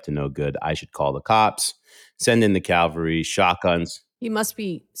must be up to no good. I should call the cops, send in the cavalry, shotguns. You must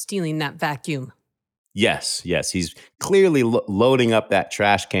be stealing that vacuum. Yes. He's clearly loading up that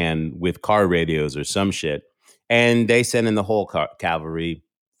trash can with car radios or some shit. And they sent in the whole cavalry,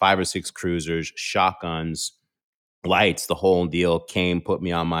 5 or 6 cruisers, shotguns, lights, the whole deal. Came, put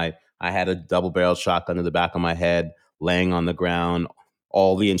me on I had a double-barreled shotgun in the back of my head, laying on the ground,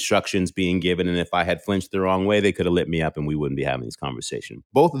 all the instructions being given. And if I had flinched the wrong way, they could have lit me up and we wouldn't be having this conversation.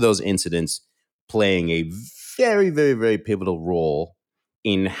 Both of those incidents playing a very, very, very pivotal role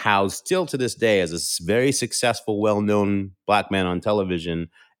in how still to this day, as a very successful, well-known black man on television,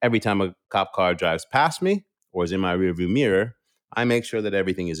 every time a cop car drives past me or is in my rearview mirror, I make sure that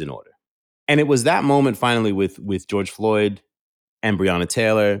everything is in order. And it was that moment finally with George Floyd and Breonna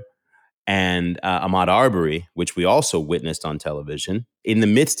Taylor and Ahmaud Arbery, which we also witnessed on television in the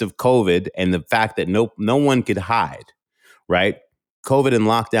midst of COVID and the fact that no one could hide, right? COVID and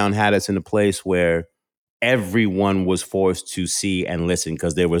lockdown had us in a place where everyone was forced to see and listen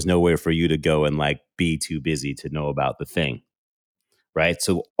because there was nowhere for you to go and like be too busy to know about the thing. Right.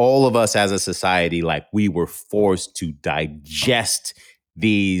 So all of us as a society, like we were forced to digest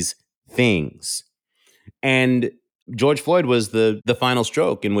these things. And George Floyd was the final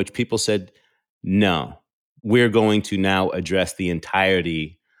stroke in which people said, no, we're going to now address the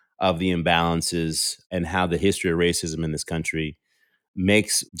entirety of the imbalances and how the history of racism in this country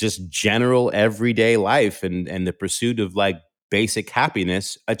makes just general everyday life and the pursuit of like basic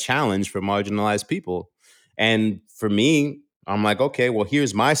happiness a challenge for marginalized people. And for me, I'm like, okay, well,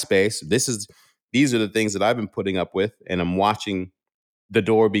 here's my space. These are the things that I've been putting up with, and I'm watching the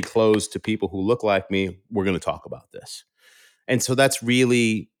door be closed to people who look like me. We're going to talk about this. And so that's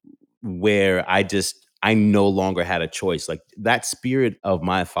really where I no longer had a choice. Like that spirit of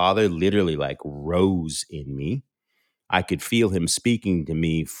my father literally like rose in me. I could feel him speaking to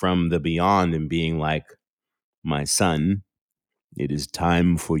me from the beyond and being like, my son, it is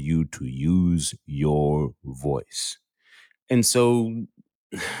time for you to use your voice. And so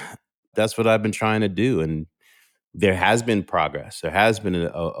that's what I've been trying to do. And there has been progress. There has been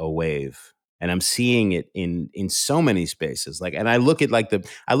a wave. And I'm seeing it in so many spaces. Like, and I look at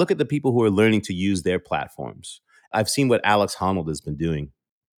the people who are learning to use their platforms. I've seen what Alex Honnold has been doing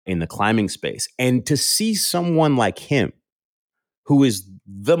in the climbing space. And to see someone like him, who is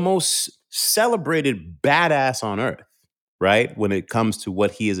the most celebrated badass on earth, right? When it comes to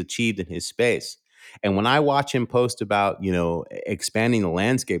what he has achieved in his space. And when I watch him post about, expanding the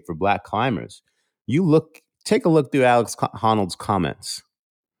landscape for Black climbers, take a look through Alex Honnold's comments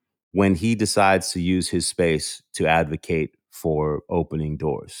when he decides to use his space to advocate for opening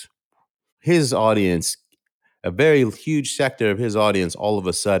doors. His audience, a very huge sector of his audience, all of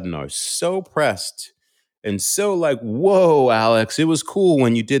a sudden are so pressed and so like, whoa, Alex, it was cool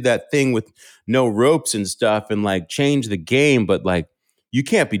when you did that thing with no ropes and stuff and like changed the game, but like you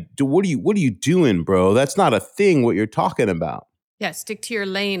can't be. What are you doing, bro? That's not a thing. What you're talking about? Yeah, stick to your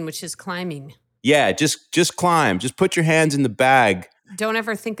lane, which is climbing. Yeah, just climb. Just put your hands in the bag. Don't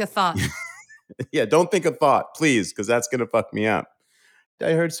ever think a thought. Yeah, don't think a thought, please, because that's gonna fuck me up.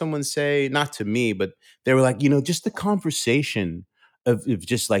 I heard someone say, not to me, but they were like, just the conversation of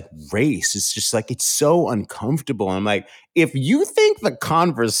just like race. It's just like, it's so uncomfortable. I'm like, if you think the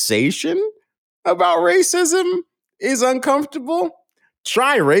conversation about racism is uncomfortable,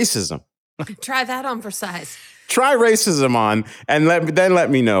 try racism. Try that on for size. Try racism on, and let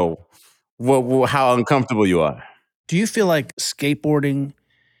me know how uncomfortable you are. Do you feel like skateboarding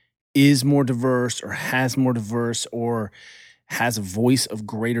is more diverse or has more diverse or has a voice of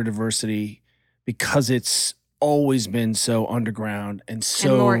greater diversity because it's always been so underground and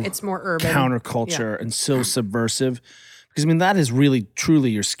so it's more urban, counterculture and so subversive? Because I mean, that is really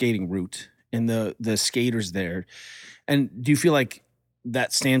truly your skating route and the skaters there. And do you feel like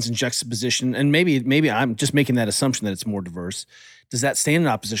that stands in juxtaposition? And maybe I'm just making that assumption that it's more diverse. Does that stand in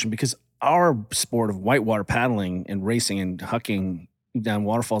opposition? Because our sport of whitewater paddling and racing and hucking down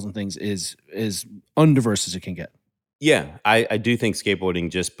waterfalls and things is undiverse as it can get. Yeah, I do think skateboarding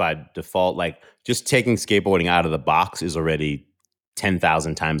just by default, like just taking skateboarding out of the box is already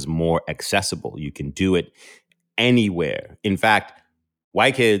 10,000 times more accessible. You can do it anywhere. In fact,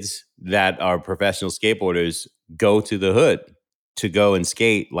 white kids that are professional skateboarders go to the hood to go and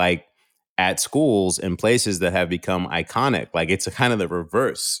skate like at schools and places that have become iconic. Like it's a kind of the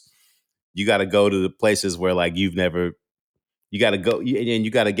reverse. You got to go to the places where like you got to go and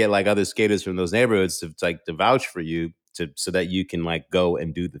you got to get like other skaters from those neighborhoods to vouch for you so that you can like go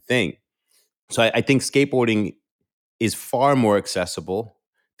and do the thing. So I think skateboarding is far more accessible.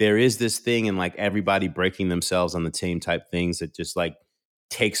 There is this thing in like everybody breaking themselves on the same type things that just like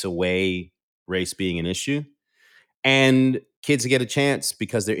takes away race being an issue. And kids get a chance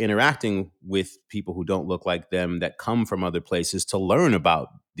because they're interacting with people who don't look like them that come from other places to learn about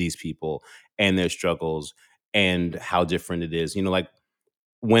these people and their struggles and how different it is. Like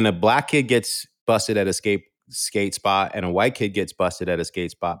when a Black kid gets busted at a skate spot and a white kid gets busted at a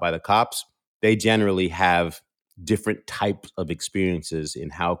skate spot by the cops, they generally have different types of experiences in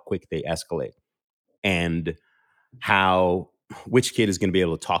how quick they escalate and which kid is going to be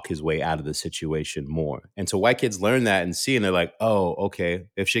able to talk his way out of the situation more. And so white kids learn that and see, and they're like, oh, okay,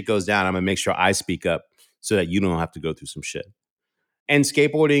 if shit goes down, I'm going to make sure I speak up so that you don't have to go through some shit. And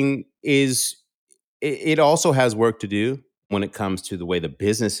skateboarding it also has work to do when it comes to the way the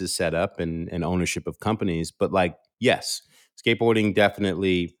business is set up and ownership of companies. But like, yes, skateboarding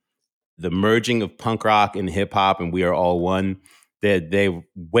definitely, the merging of punk rock and hip hop and We Are All One, they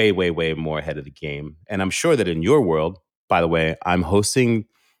way, way, way more ahead of the game. And I'm sure that in your world, by the way, I'm hosting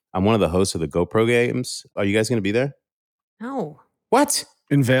I'm one of the hosts of the GoPro games. Are you guys going to be there? No. What?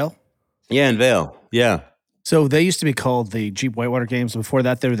 In Vail. Yeah, in Vail. Yeah. So they used to be called the Jeep Whitewater Games. Before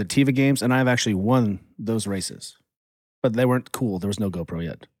that, they were the Tiva Games, and I've actually won those races. But they weren't cool. There was no GoPro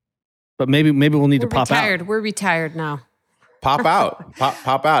yet. But maybe we'll need We're to pop retired. out. We're retired now. Pop out.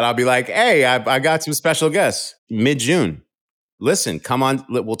 Pop out. I'll be like, hey, I got some special guests mid-June. Listen, come on.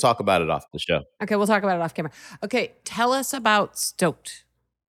 We'll talk about it off the show. Okay, we'll talk about it off camera. Okay, tell us about Stoked.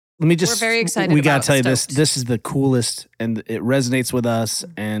 Let me just. We're very excited We gotta about tell you this. Stoked. This is the coolest, and it resonates with us.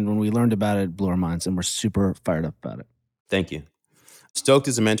 And when we learned about it, it blew our minds, and we're super fired up about it. Thank you. Stoked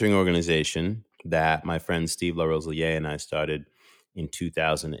is a mentoring organization that my friend Steve LaRoselier and I started in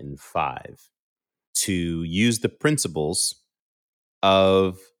 2005 to use the principles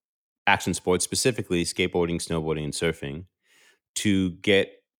of action sports, specifically skateboarding, snowboarding, and surfing, to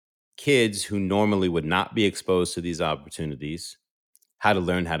get kids who normally would not be exposed to these opportunities how to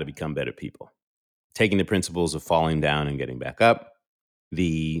learn how to become better people. Taking the principles of falling down and getting back up,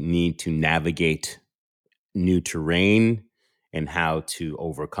 the need to navigate new terrain and how to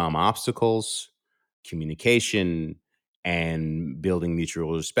overcome obstacles, communication, and building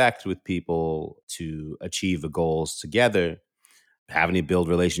mutual respect with people to achieve the goals together, having to build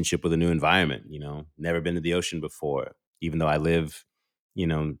relationship with a new environment, never been to the ocean before, even though I live,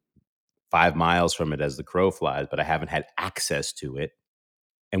 5 miles from it as the crow flies, but I haven't had access to it.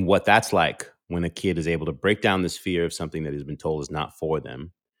 And what that's like when a kid is able to break down this fear of something that has been told is not for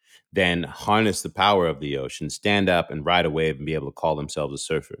them, then harness the power of the ocean, stand up and ride a wave and be able to call themselves a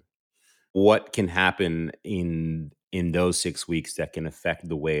surfer. What can happen in those 6 weeks that can affect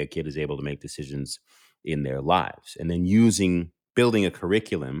the way a kid is able to make decisions in their lives? And then building a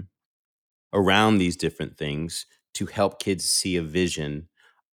curriculum around these different things to help kids see a vision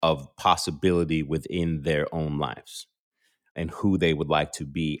of possibility within their own lives and who they would like to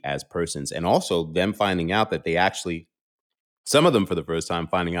be as persons. And also them finding out that some of them for the first time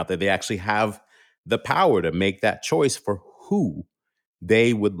finding out that they actually have the power to make that choice for who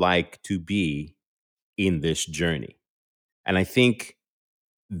they would like to be in this journey. And I think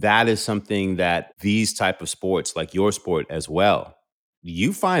that is something that these type of sports, like your sport as well,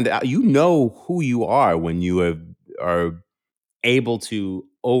 you find out, who you are when you are able to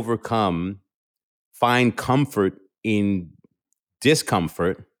find comfort in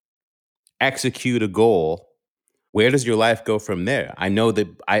discomfort, execute a goal. Where does your life go from there? I know that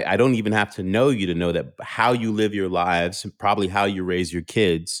I don't even have to know you to know that how you live your lives, probably how you raise your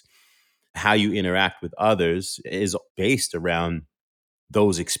kids, how you interact with others is based around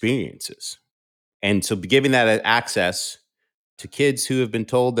those experiences. And so giving that access to kids who have been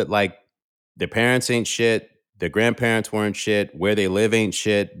told that like their parents ain't shit, their grandparents weren't shit, where they live ain't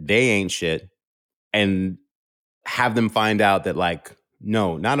shit, they ain't shit, and have them find out that like,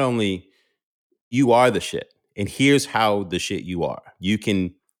 no, not only you are the shit, and here's how the shit you are.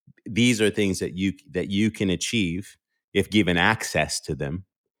 These are things that you can achieve if given access to them.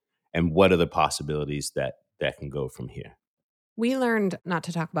 And what are the possibilities that can go from here? We learned, not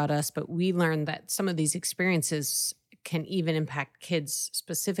to talk about us, but we learned that some of these experiences can even impact kids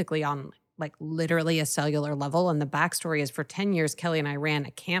specifically on like literally a cellular level. And the backstory is for 10 years, Kelly and I ran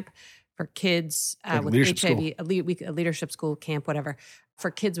a camp for kids Like with leadership HIV, a leadership school camp, whatever, for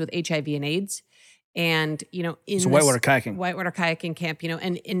kids with HIV and AIDS. And, in So this whitewater kayaking camp,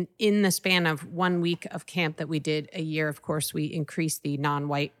 and in the span of 1 week of camp that we did a year, of course, we increased the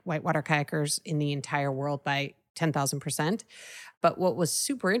whitewater kayakers in the entire world by 10,000%. But what was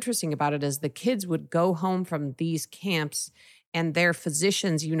super interesting about it is the kids would go home from these camps and their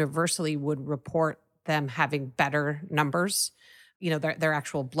physicians universally would report them having better numbers, their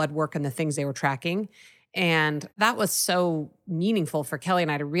actual blood work and the things they were tracking. And that was so meaningful for Kelly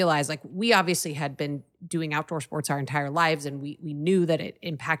and I to realize, like, we obviously had been doing outdoor sports our entire lives and we knew that it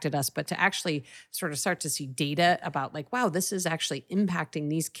impacted us, but to actually sort of start to see data about like, wow, this is actually impacting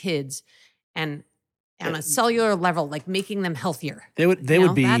these kids and on a cellular level, like making them healthier. They would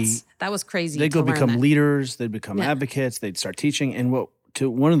be that was crazy. They'd go to learn become that. leaders. They'd become advocates. They'd start teaching. And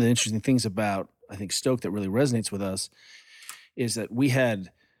one of the interesting things about, I think, Stoke that really resonates with us is that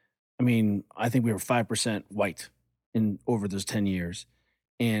I think we were 5% white over those 10 years.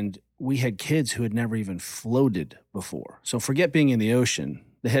 And we had kids who had never even floated before. So forget being in the ocean.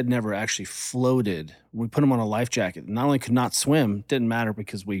 They had never actually floated. We put them on a life jacket. Not only could not swim, didn't matter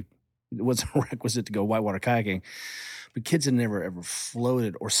because it wasn't a requisite to go whitewater kayaking, but kids had never ever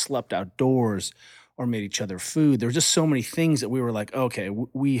floated or slept outdoors or made each other food. There were just so many things that we were like, okay,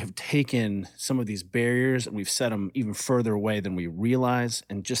 we have taken some of these barriers and we've set them even further away than we realize.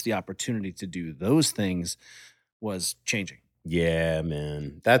 And just the opportunity to do those things was changing. Yeah,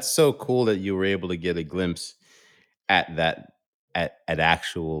 man. That's so cool that you were able to get a glimpse at that at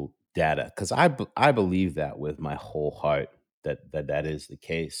actual data cuz I believe that with my whole heart that is the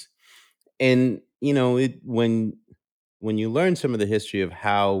case. And when you learn some of the history of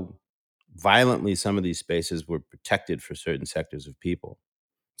how violently some of these spaces were protected for certain sectors of people.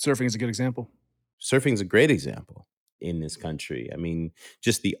 Surfing is a good example. Surfing's a great example in this country. I mean,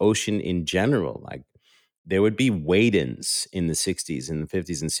 just the ocean in general, like there would be wade-ins in the 60s and the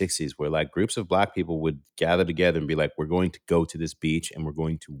 50s and 60s where like groups of black people would gather together and be like, we're going to go to this beach and we're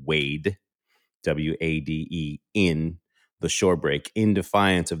going to wade, WADE, in the shore break in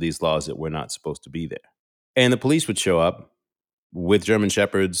defiance of these laws that we're not supposed to be there. And the police would show up with German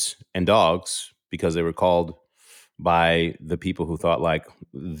shepherds and dogs because they were called by the people who thought like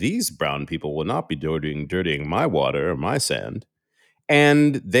these brown people will not be dirtying my water or my sand,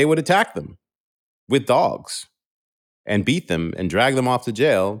 and they would attack them with dogs and beat them and drag them off to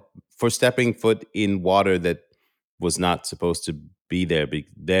jail for stepping foot in water that was not supposed to be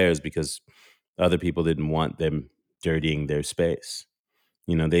theirs because other people didn't want them dirtying their space.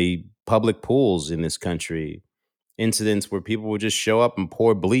 They public pools in this country, incidents where people would just show up and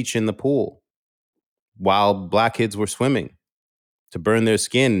pour bleach in the pool while black kids were swimming to burn their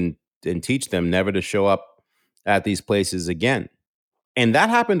skin and teach them never to show up at these places again. And that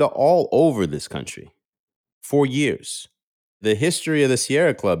happened all over this country for years. The history of the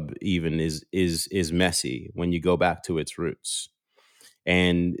Sierra Club even is messy when you go back to its roots.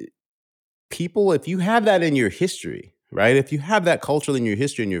 And people, if you have that in your history, right? If you have that culture in your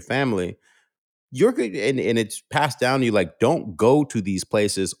history in your family, you're good and it's passed down to you like don't go to these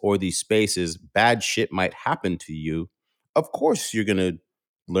places or these spaces, bad shit might happen to you. Of course you're going to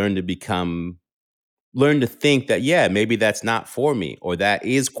learn to become learn to think that yeah, maybe that's not for me, or that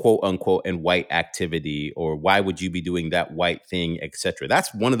is quote unquote and white activity, or why would you be doing that white thing, etc.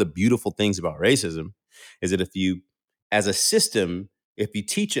 That's one of the beautiful things about racism, is that if you as a system, if you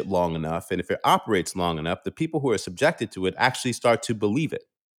teach it long enough and if it operates long enough, the people who are subjected to it actually start to believe it.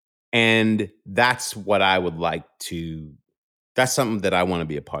 And that's what I would like to, that's something that I want to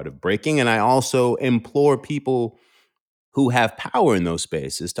be a part of breaking. And I also implore people who have power in those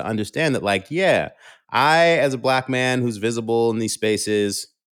spaces to understand that, like, yeah, I, as a black man who's visible in these spaces,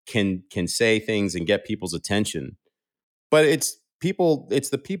 can say things and get people's attention. But it's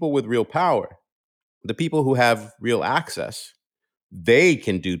the people with real power, the people who have real access. They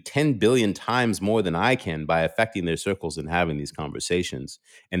can do 10 billion times more than I can by affecting their circles and having these conversations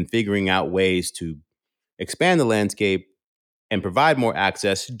and figuring out ways to expand the landscape and provide more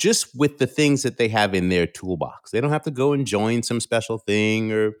access just with the things that they have in their toolbox. They don't have to go and join some special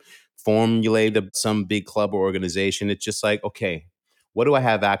thing or formulate some big club or organization. It's just like, okay, what do I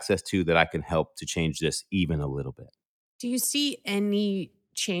have access to that I can help to change this even a little bit? Do you see any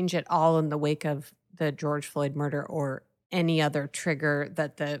change at all in the wake of the George Floyd murder or any other trigger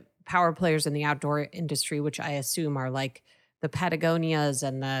that the power players in the outdoor industry, which I assume are like the Patagonias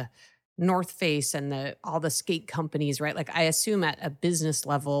and the North Face and the all the skate companies, right? Like I assume at a business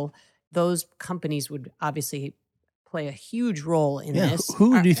level, those companies would obviously play a huge role in Yeah. this.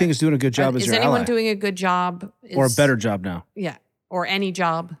 Who do you think is doing a good job as Is your anyone ally? doing a good job? Or a better job now? Yeah, or any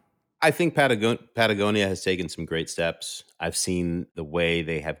job? I think Patagonia has taken some great steps. I've seen the way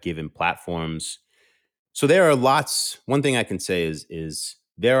they have given platforms. So there are lots. One thing I can say is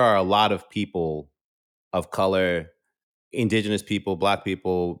there are a lot of people of color, indigenous people, black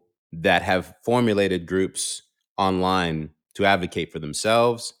people that have formulated groups online to advocate for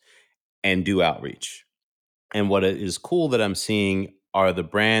themselves and do outreach. And what is cool that I'm seeing are the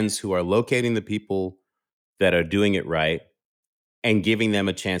brands who are locating the people that are doing it right and giving them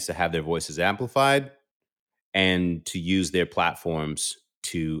a chance to have their voices amplified and to use their platforms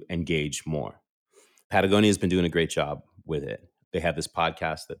to engage more. Patagonia has been doing a great job with it. They have this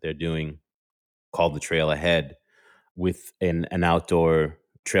podcast that they're doing called The Trail Ahead with an outdoor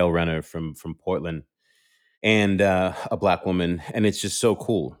trail runner from Portland and a black woman, and it's just so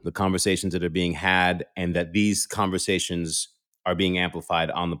cool the conversations that are being had, and that these conversations are being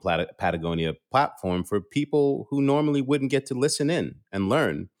amplified on the Patagonia platform for people who normally wouldn't get to listen in and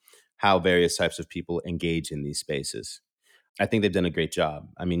learn how various types of people engage in these spaces. I think they've done a great job.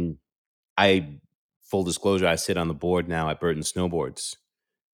 I mean, I full disclosure, I sit on the board now at Burton Snowboards.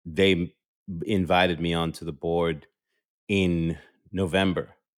 They invited me onto the board in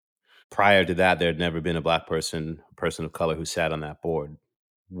November. Prior to that, there had never been a black person of color who sat on that board.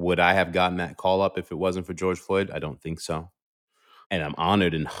 Would I have gotten that call up if it wasn't for George Floyd? I don't think so. And I'm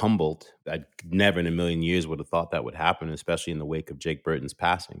honored and humbled. I never in a million years would have thought that would happen, especially in the wake of Jake Burton's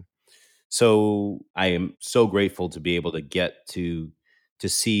passing. So I am so grateful to be able to get to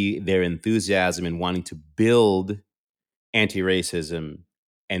see their enthusiasm in wanting to build anti-racism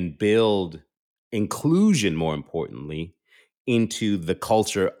and build inclusion, more importantly, into the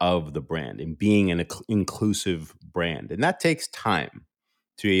culture of the brand and being an inclusive brand. And that takes time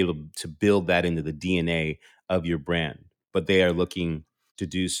to be able to build that into the DNA of your brand. But they are looking to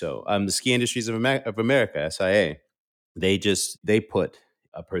do so. The Ski Industries of America, SIA, they put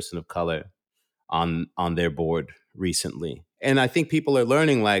a person of color on their board recently. And I think people are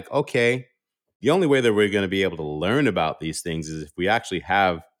learning, like, okay, the only way that we're going to be able to learn about these things is if we actually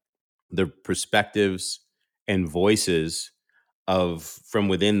have the perspectives and voices of from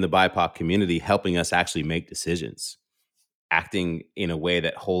within the BIPOC community helping us actually make decisions, acting in a way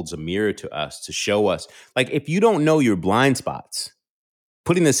that holds a mirror to us to show us. Like, if you don't know your blind spots,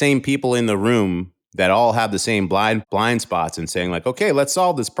 putting the same people in the room that all have the same blind spots and saying, like, okay, let's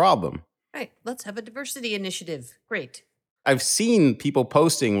solve this problem. Right. Let's have a diversity initiative. Great. I've seen people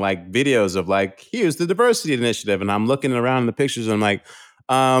posting like videos of like, here's the diversity initiative. And I'm looking around in the pictures and I'm like,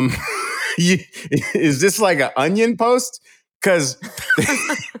 um, is this like an onion post? Because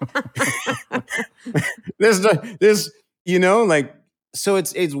there's, like, so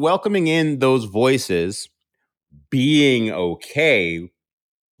it's welcoming in those voices, being okay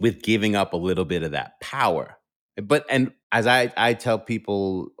with giving up a little bit of that power. And as I tell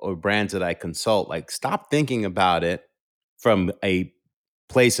people or brands that I consult, like, stop thinking about it from a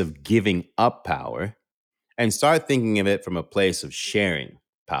place of giving up power and start thinking of it from a place of sharing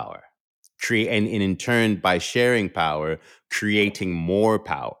power. And in turn, by sharing power, creating more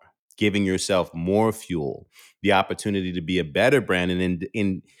power, giving yourself more fuel, the opportunity to be a better brand, and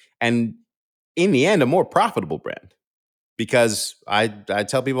in the end, a more profitable brand. Because I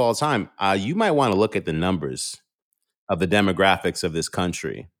tell people all the time, you might want to look at the numbers of the demographics of this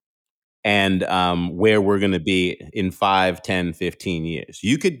country and where we're going to be in 5, 10, 15 years.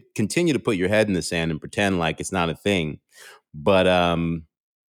 You could continue to put your head in the sand and pretend like it's not a thing. But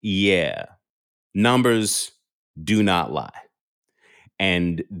yeah, numbers do not lie.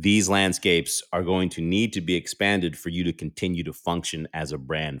 And these landscapes are going to need to be expanded for you to continue to function as a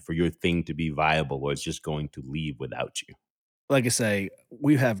brand, for your thing to be viable, or it's just going to leave without you. Like I say,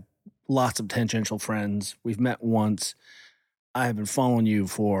 we have lots of tangential friends. We've met once. I have been following you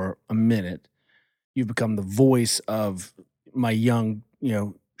for a minute. You've become the voice of my young,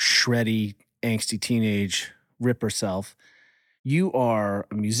 shreddy, angsty teenage ripper self. You are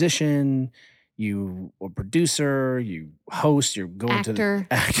a musician, you a producer, you host, you're going Actor. to the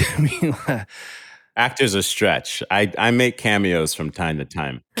actor. Actor's a stretch. I make cameos from time to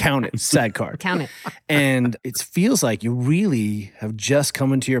time. Count it, sad card. Count it. And it feels like you really have just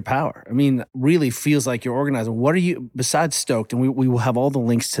come into your power. I mean, really feels like you're organizing. What are you, besides stoked, and we will have all the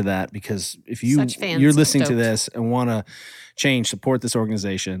links to that, because if you're listening to this and want to change, support this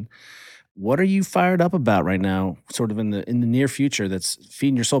organization, what are you fired up about right now, sort of in the near future, that's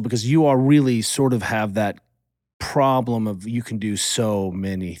feeding your soul? Because you are really sort of have that problem of you can do so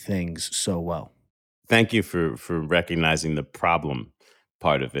many things so well. Thank you for recognizing the problem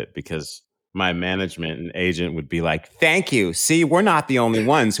part of it, because my management and agent would be like, thank you. See, we're not the only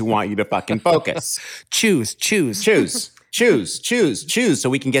ones who want you to fucking focus. choose, so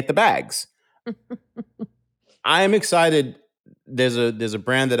we can get the bags. I am excited. There's a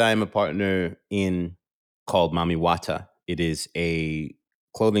brand that I am a partner in called Mami Wata. It is a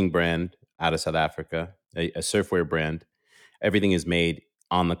clothing brand out of South Africa, a surfwear brand. Everything is made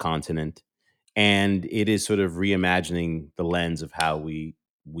on the continent. And it is sort of reimagining the lens of how we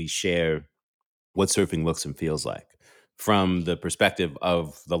share what surfing looks and feels like, from the perspective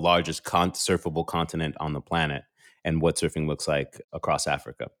of the largest surfable continent on the planet and what surfing looks like across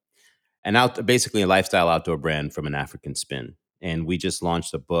Africa. And basically a lifestyle outdoor brand from an African spin. And we just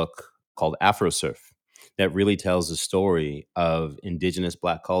launched a book called Afro Surf that really tells the story of indigenous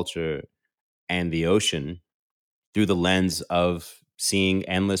Black culture and the ocean through the lens of seeing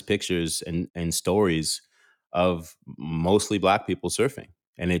endless pictures and stories of mostly Black people surfing.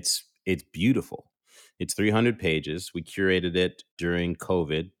 And it's beautiful. It's 300 pages. We curated it during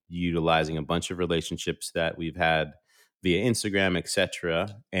COVID, utilizing a bunch of relationships that we've had via Instagram, etc.,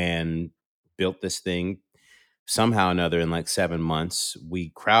 and built this thing somehow or another in like 7 months. We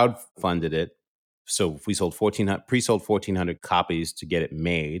crowdfunded it. So we sold pre-sold 1,400 copies to get it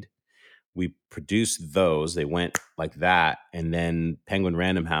made. We produced those. They went like that. And then Penguin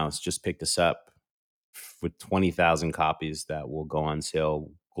Random House just picked us up with 20,000 copies that will go on sale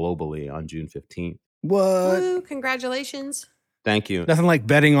globally on June 15th. What? Woo, congratulations. Thank you. Nothing like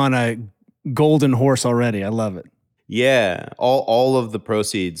betting on a golden horse already. I love it. Yeah, all of the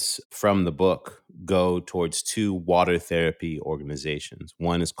proceeds from the book go towards two water therapy organizations.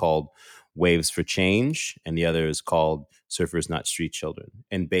 One is called Waves for Change, and the other is called Surfers Not Street Children.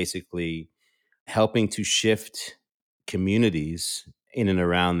 And basically helping to shift communities in and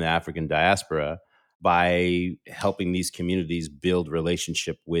around the African diaspora by helping these communities build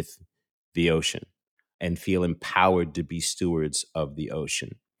relationship with the ocean and feel empowered to be stewards of the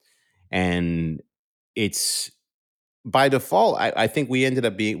ocean. And it's by default, I think we ended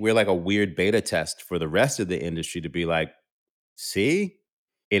up we're like a weird beta test for the rest of the industry to be like, see,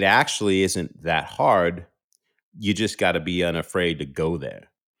 it actually isn't that hard. You just got to be unafraid to go there.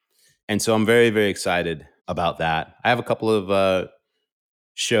 And so I'm very, very excited about that. I have a couple of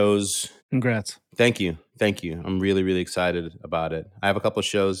shows. Congrats. Thank you. Thank you. I'm really, really excited about it. I have a couple of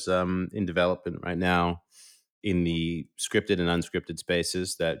shows in development right now in the scripted and unscripted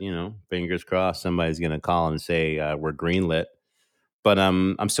spaces that, fingers crossed, somebody's going to call and say we're greenlit. But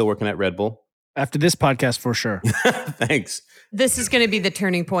I'm still working at Red Bull. After this podcast, for sure. Thanks. This is going to be the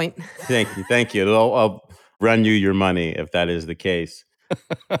turning point. Thank you. I'll run you your money if that is the case.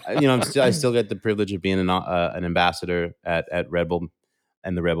 I still get the privilege of being an ambassador at Red Bull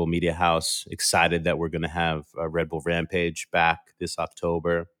and the Red Bull Media House. Excited that we're going to have Red Bull Rampage back this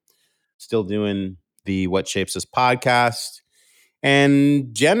October. Still doing the What Shapes Us podcast.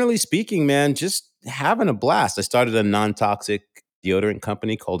 And generally speaking, man, just having a blast. I started a non-toxic deodorant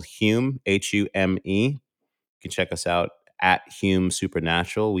company called Hume, Hume. You can check us out at Hume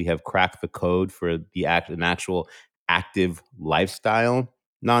Supernatural. We have cracked the code for an actual active lifestyle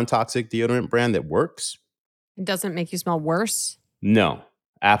non-toxic deodorant brand that works. It doesn't make you smell worse? No,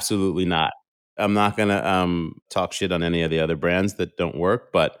 absolutely not. I'm not going to talk shit on any of the other brands that don't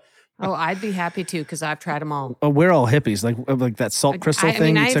work, but Oh, I'd be happy to because I've tried them all. Well, we're all hippies, like that salt crystal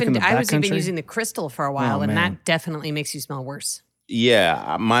thing you took in the I was even backcountry. using the crystal for a while, Oh, and man. that definitely makes you smell worse.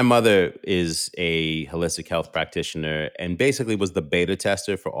 yeah, my mother is a holistic health practitioner and basically was the beta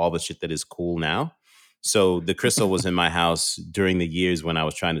tester for all the shit that is cool now. So the crystal was in my house during the years when I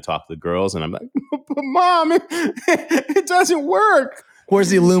was trying to talk to the girls, and I'm like, Mom, it doesn't work. Where's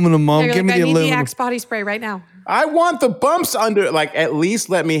the aluminum, Mom? You're Give like, me I the need the aluminum. Axe body spray right now. I want the bumps under, like, at least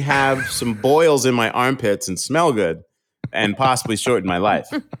let me have some boils in my armpits and smell good and possibly shorten my life.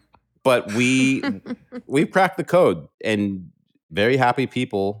 But we've cracked the code, and very happy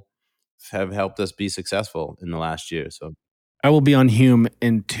people have helped us be successful in the last year. So I will be on Hume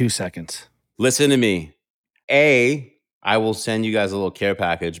in 2 seconds. listen to me. A, I will send you guys a little care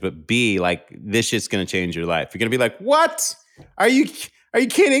package, but B, like, this shit's gonna change your life. You're gonna be like, what? Are you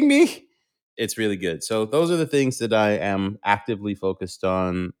kidding me? It's really good. So those are the things that I am actively focused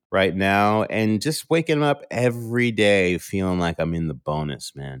on right now, and just waking up every day feeling like I'm in the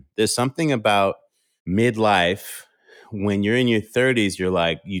bonus, man. There's something about midlife when you're in your 30s, you're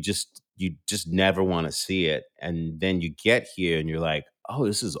like, you just never want to see it. And then you get here and you're like, oh,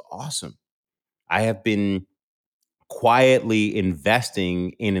 this is awesome. I have been quietly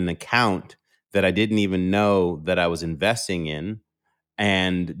investing in an account that I didn't even know that I was investing in.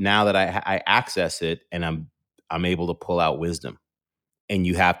 And now that I access it, and I'm able to pull out wisdom. And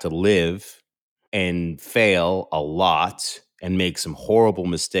you have to live and fail a lot and make some horrible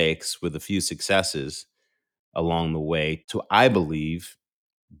mistakes with a few successes along the way to, I believe,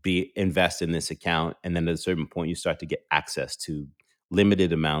 invest in this account. And then at a certain point, you start to get access to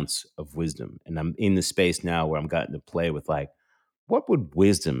limited amounts of wisdom. And I'm in the space now where I'm gotten to play with, like, what would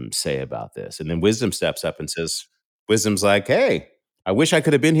wisdom say about this? And then wisdom steps up and says, wisdom's like, hey, I wish I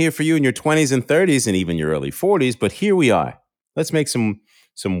could have been here for you in your 20s and 30s and even your early 40s, but here we are. Let's make some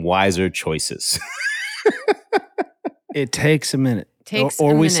wiser choices. It takes a minute.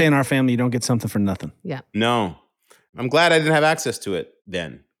 Or we say in our family, you don't get something for nothing. Yeah. No, I'm glad I didn't have access to it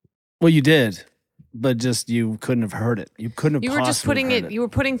then. Well, you did, but just you couldn't have heard it. You couldn't have. You were just putting it. You were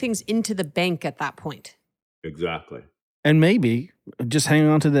putting things into the bank at that point. Exactly. And maybe just hang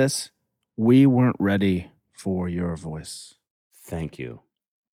on to this. We weren't ready for your voice. Thank you.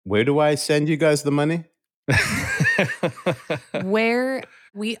 Where do I send you guys the money? Where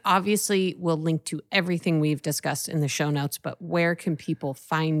we obviously will link to everything we've discussed in the show notes, but where can people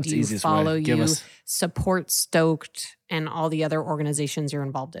find What's the you, easiest follow way? Give you, us- support Stoked, and all the other organizations you're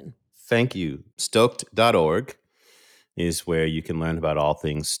involved in? Thank you. Stoked.org is where you can learn about all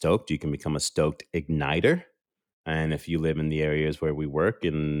things Stoked. You can become a Stoked Igniter. And if you live in the areas where we work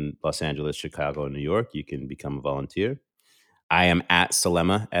in Los Angeles, Chicago, and New York, you can become a volunteer. I am at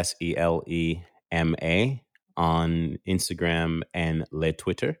Selema, Selema, on Instagram and Le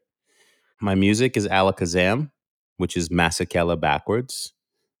Twitter. My music is Alakazam, which is Maskela backwards,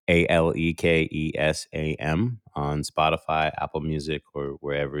 ALEKESAM on Spotify, Apple Music, or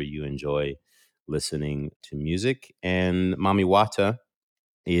wherever you enjoy listening to music. And Mami Wata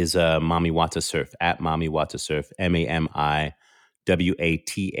is Mami Wata Surf, at Mami Wata Surf, MamiWata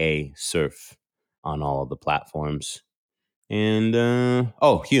Surf on all of the platforms. And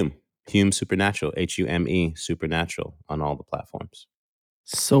Hume Supernatural, HUME Supernatural on all the platforms.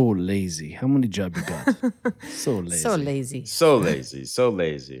 So lazy. How many jobs you got? So lazy. So lazy. So lazy, so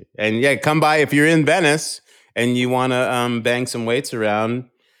lazy. And yeah, come by if you're in Venice and you want to bang some weights around,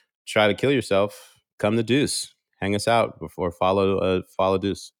 try to kill yourself. Come to Deuce, hang us out before follow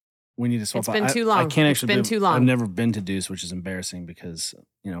Deuce. We need to swap. It's been out. too long. I can't It's actually. been too long. I've never been to Deuce, which is embarrassing because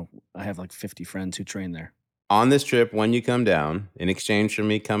I have like 50 friends who train there. On this trip, when you come down, in exchange for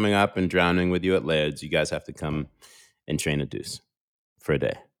me coming up and drowning with you at Laird's, you guys have to come and train at Deuce for a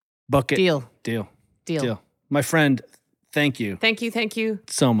day. Bucket. Deal. Deal. My friend, thank you. Thank you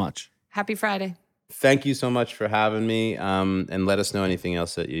So much. Happy Friday. Thank you so much for having me, and let us know anything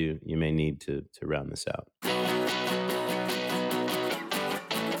else that you may need to round this out.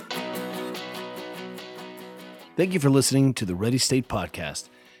 Thank you for listening to the Ready State Podcast.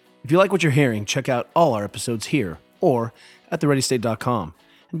 If you like what you're hearing, check out all our episodes here or at thereadystate.com.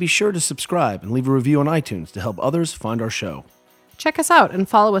 And be sure to subscribe and leave a review on iTunes to help others find our show. Check us out and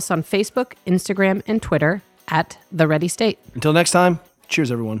follow us on Facebook, Instagram, and Twitter at The Ready State. Until next time,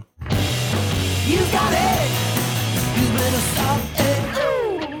 cheers, everyone. You got